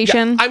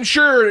orientation. Yeah, I'm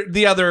sure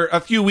a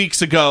few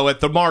weeks ago at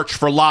the March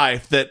for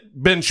Life that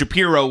Ben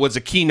Shapiro was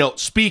a keynote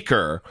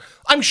speaker.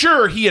 I'm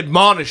sure he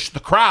admonished the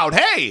crowd,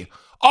 hey,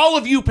 all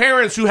of you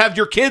parents who have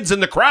your kids in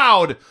the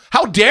crowd,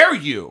 how dare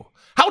you?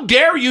 How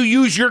dare you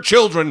use your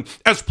children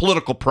as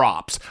political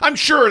props? I'm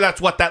sure that's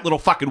what that little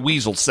fucking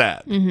weasel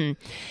said. Mm-hmm.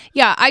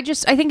 Yeah, I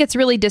think it's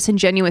really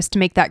disingenuous to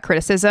make that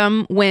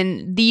criticism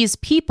when these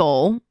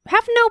people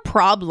have no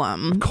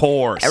problem, of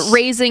course,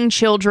 raising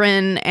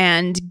children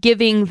and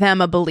giving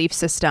them a belief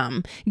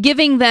system,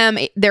 giving them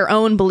their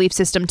own belief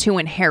system to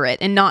inherit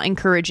and not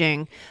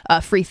encouraging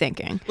free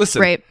thinking.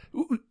 Listen, right?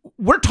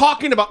 We're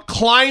talking about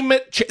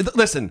climate change.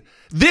 Listen,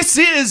 this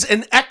is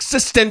an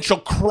existential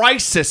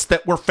crisis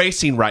that we're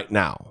facing right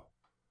now.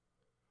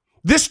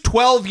 This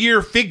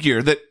 12-year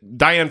figure that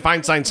Dianne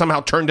Feinstein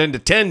somehow turned into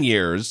 10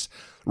 years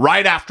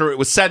right after it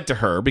was said to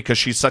her because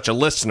she's such a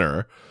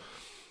listener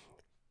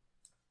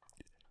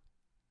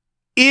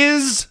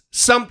is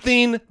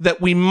something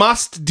that we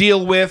must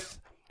deal with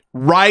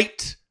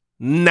right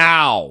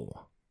now.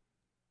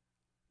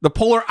 The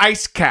polar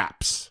ice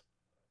caps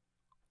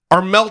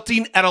are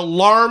melting at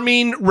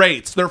alarming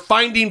rates. They're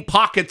finding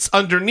pockets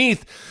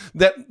underneath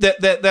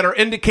that are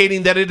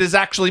indicating that it has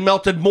actually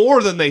melted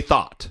more than they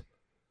thought.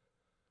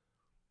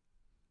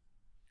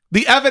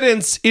 The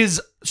evidence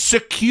is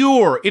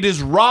secure. It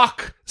is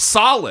rock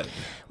solid.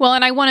 Well,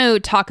 and I want to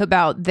talk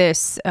about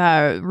this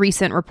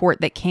recent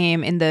report that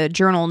came in the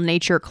journal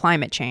Nature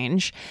Climate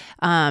Change.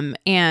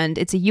 And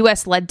it's a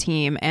U.S.-led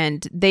team,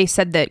 and they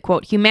said that,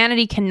 quote,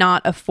 humanity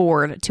cannot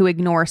afford to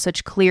ignore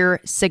such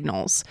clear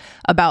signals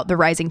about the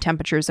rising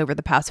temperatures over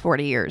the past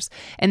 40 years.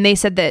 And they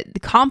said that the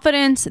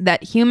confidence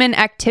that human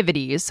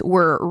activities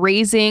were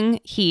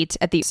raising heat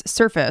at the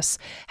surface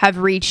have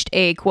reached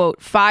a,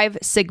 quote, 5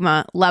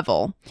 sigma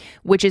level,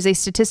 which is a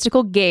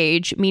statistical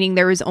gauge, meaning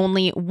there is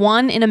only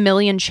 1 in a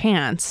million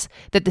chance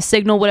that the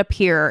signal would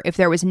appear if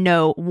there was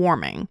no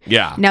warming.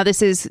 Yeah. Now,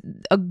 this is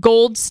a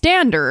gold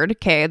standard,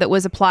 okay, that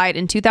was applied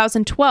in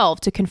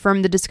 2012 to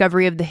confirm the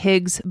discovery of the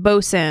Higgs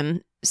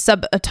boson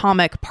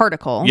subatomic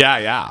particle.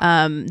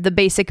 Yeah. The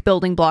basic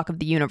building block of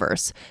the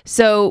universe.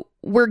 So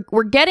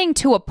we're getting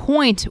to a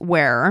point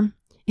where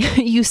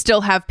you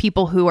still have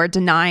people who are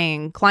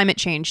denying climate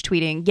change,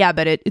 tweeting, yeah,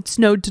 but it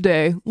snowed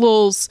today,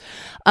 lols.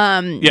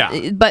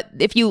 But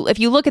if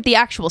you look at the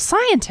actual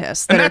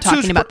scientists that are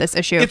talking about this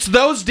issue, it's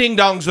those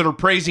ding-dongs that are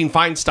praising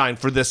Feinstein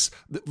for this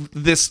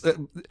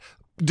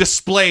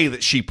display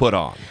that she put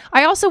on.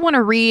 I also want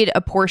to read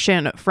a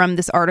portion from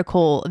this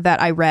article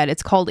that I read.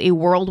 It's called A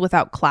World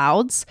Without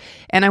Clouds,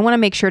 and I want to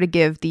make sure to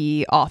give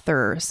the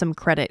author some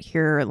credit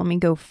here. Let me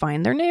go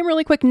find their name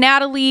really quick.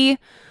 Natalie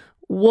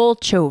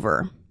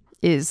Wolchover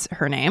is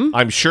her name.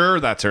 I'm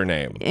sure that's her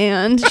name.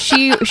 And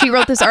she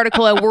wrote this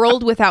article, A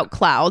World Without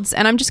Clouds,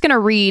 and I'm just going to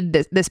read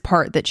this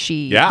part that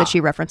she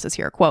references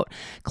here. Quote,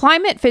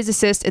 climate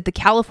physicists at the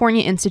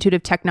California Institute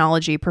of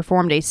Technology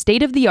performed a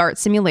state-of-the-art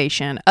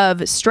simulation of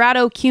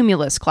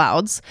stratocumulus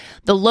clouds,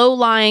 the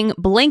low-lying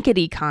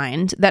blankety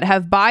kind that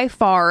have by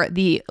far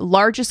the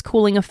largest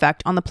cooling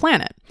effect on the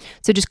planet.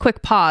 So just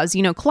quick pause,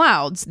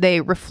 clouds, they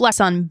reflect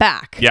sun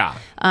back. Yeah.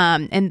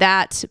 And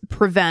that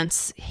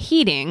prevents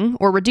heating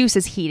or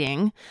reduces heating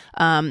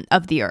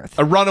of the Earth.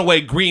 A runaway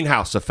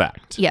greenhouse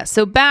effect. Yeah,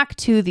 so back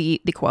to the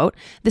quote.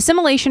 The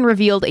simulation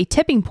revealed a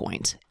tipping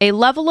point, a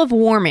level of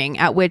warming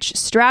at which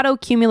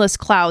stratocumulus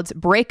clouds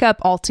break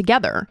up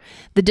altogether.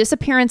 The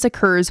disappearance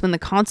occurs when the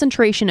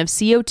concentration of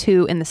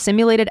CO2 in the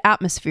simulated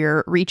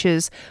atmosphere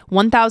reaches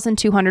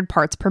 1,200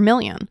 parts per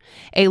million,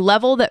 a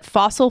level that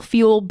fossil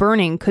fuel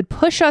burning could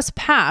push us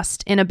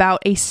past in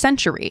about a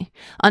century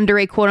under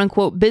a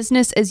quote-unquote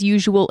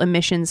business-as-usual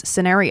emissions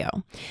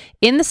scenario.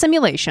 In the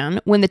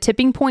simulation, when the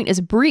tipping point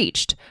is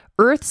breached,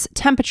 Earth's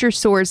temperature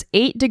soars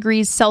 8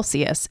 degrees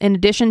Celsius in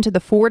addition to the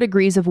 4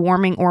 degrees of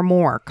warming or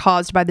more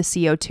caused by the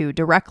CO2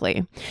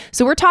 directly.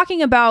 So we're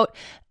talking about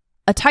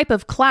a type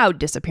of cloud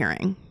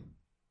disappearing,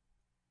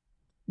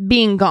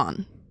 being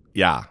gone.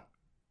 Yeah.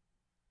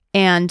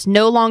 And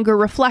no longer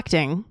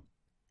reflecting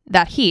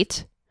that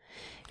heat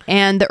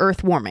and the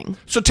Earth warming.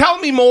 So tell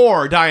me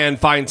more, Dianne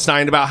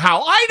Feinstein, about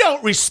how I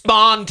don't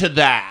respond to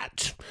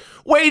that.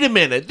 Wait a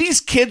minute, these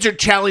kids are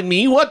telling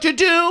me what to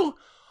do,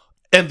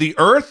 and the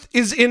Earth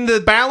is in the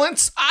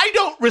balance? I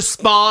don't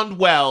respond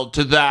well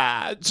to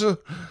that.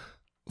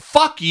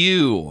 Fuck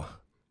you.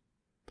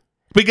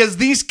 Because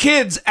these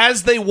kids,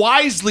 as they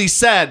wisely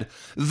said,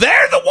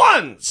 they're the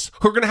ones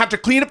who are going to have to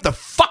clean up the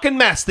fucking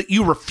mess that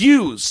you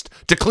refused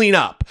to clean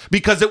up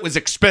because it was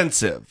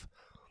expensive.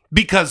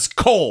 Because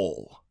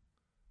coal.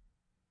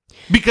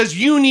 Because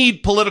you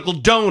need political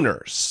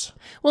donors.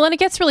 Well, and it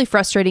gets really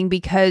frustrating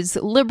because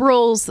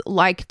liberals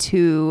like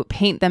to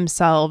paint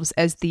themselves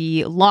as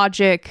the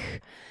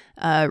logic,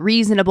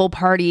 reasonable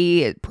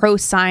party,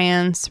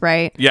 pro-science,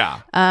 right?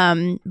 Yeah.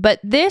 But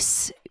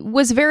this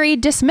was very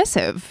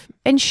dismissive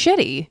and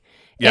shitty.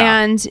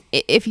 Yeah. And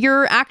if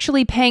you're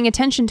actually paying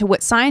attention to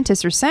what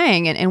scientists are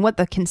saying and what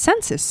the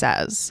consensus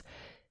says,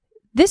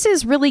 this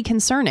is really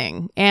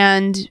concerning.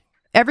 And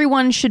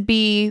everyone should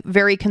be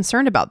very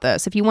concerned about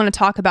this. If you want to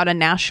talk about a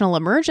national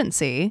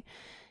emergency,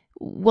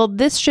 well,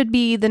 this should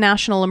be the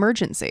national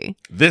emergency.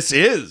 This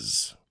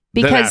is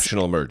the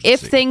national emergency. If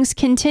things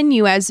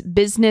continue as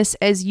business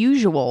as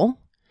usual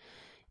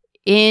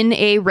in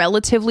a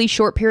relatively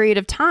short period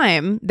of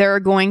time, there are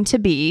going to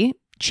be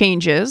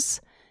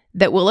changes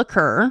that will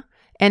occur,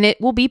 and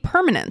it will be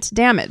permanent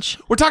damage.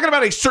 We're talking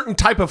about a certain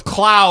type of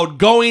cloud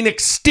going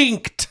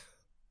extinct.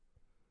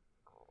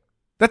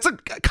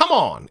 Come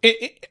on.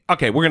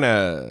 Okay, we're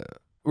gonna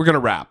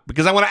wrap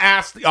because I want to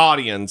ask the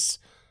audience,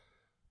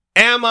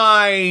 am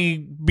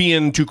I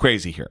being too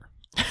crazy here?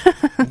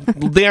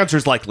 The answer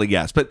is likely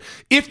yes. But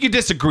if you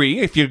disagree,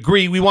 if you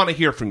agree, we want to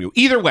hear from you.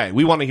 Either way,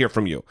 we want to hear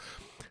from you.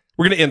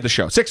 We're going to end the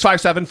show.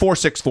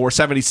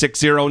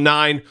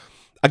 657-464-7609.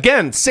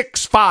 Again,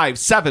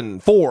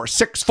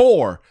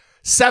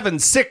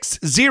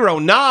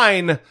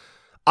 657-464-7609.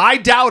 I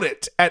doubt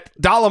it at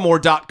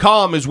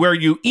dollamore.com is where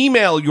you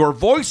email your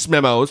voice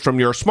memos from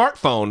your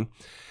smartphone.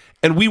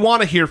 And we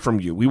want to hear from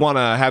you. We want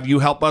to have you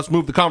help us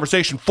move the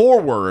conversation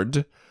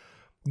forward,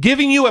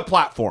 giving you a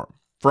platform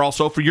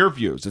for your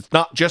views. It's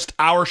not just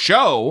our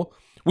show.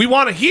 We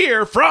want to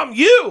hear from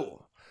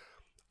you.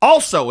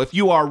 Also, if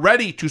you are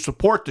ready to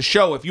support the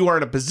show, if you are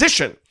in a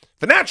position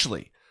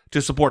financially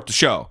to support the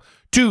show,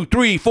 $2,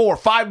 $3, $4,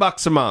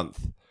 $5 a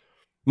month,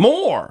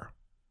 more,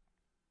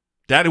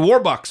 Daddy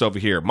Warbucks over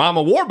here.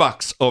 Mama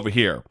Warbucks over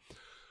here.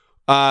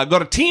 Go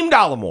to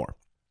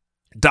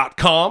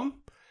teamdollamore.com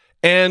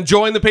and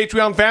join the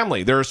Patreon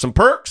family. There are some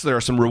perks. There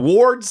are some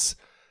rewards.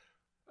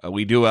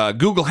 We do a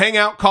Google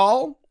Hangout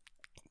call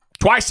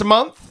twice a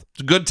month.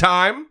 It's a good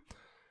time.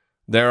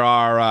 There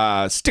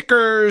are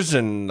stickers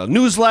and a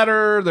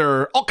newsletter.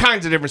 There are all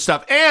kinds of different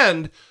stuff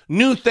and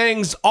new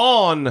things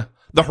on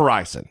the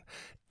horizon.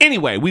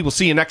 Anyway, we will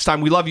see you next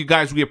time. We love you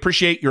guys. We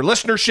appreciate your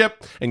listenership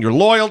and your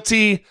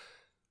loyalty.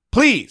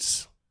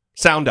 Please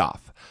sound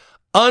off.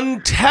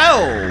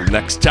 Until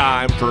next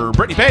time, for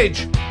Brittany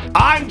Page,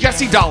 I'm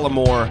Jesse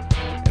Dollamore,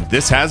 and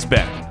this has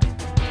been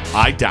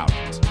I Doubt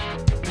It.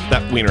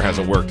 That wiener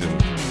hasn't worked in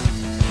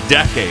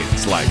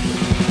decades,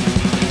 likely.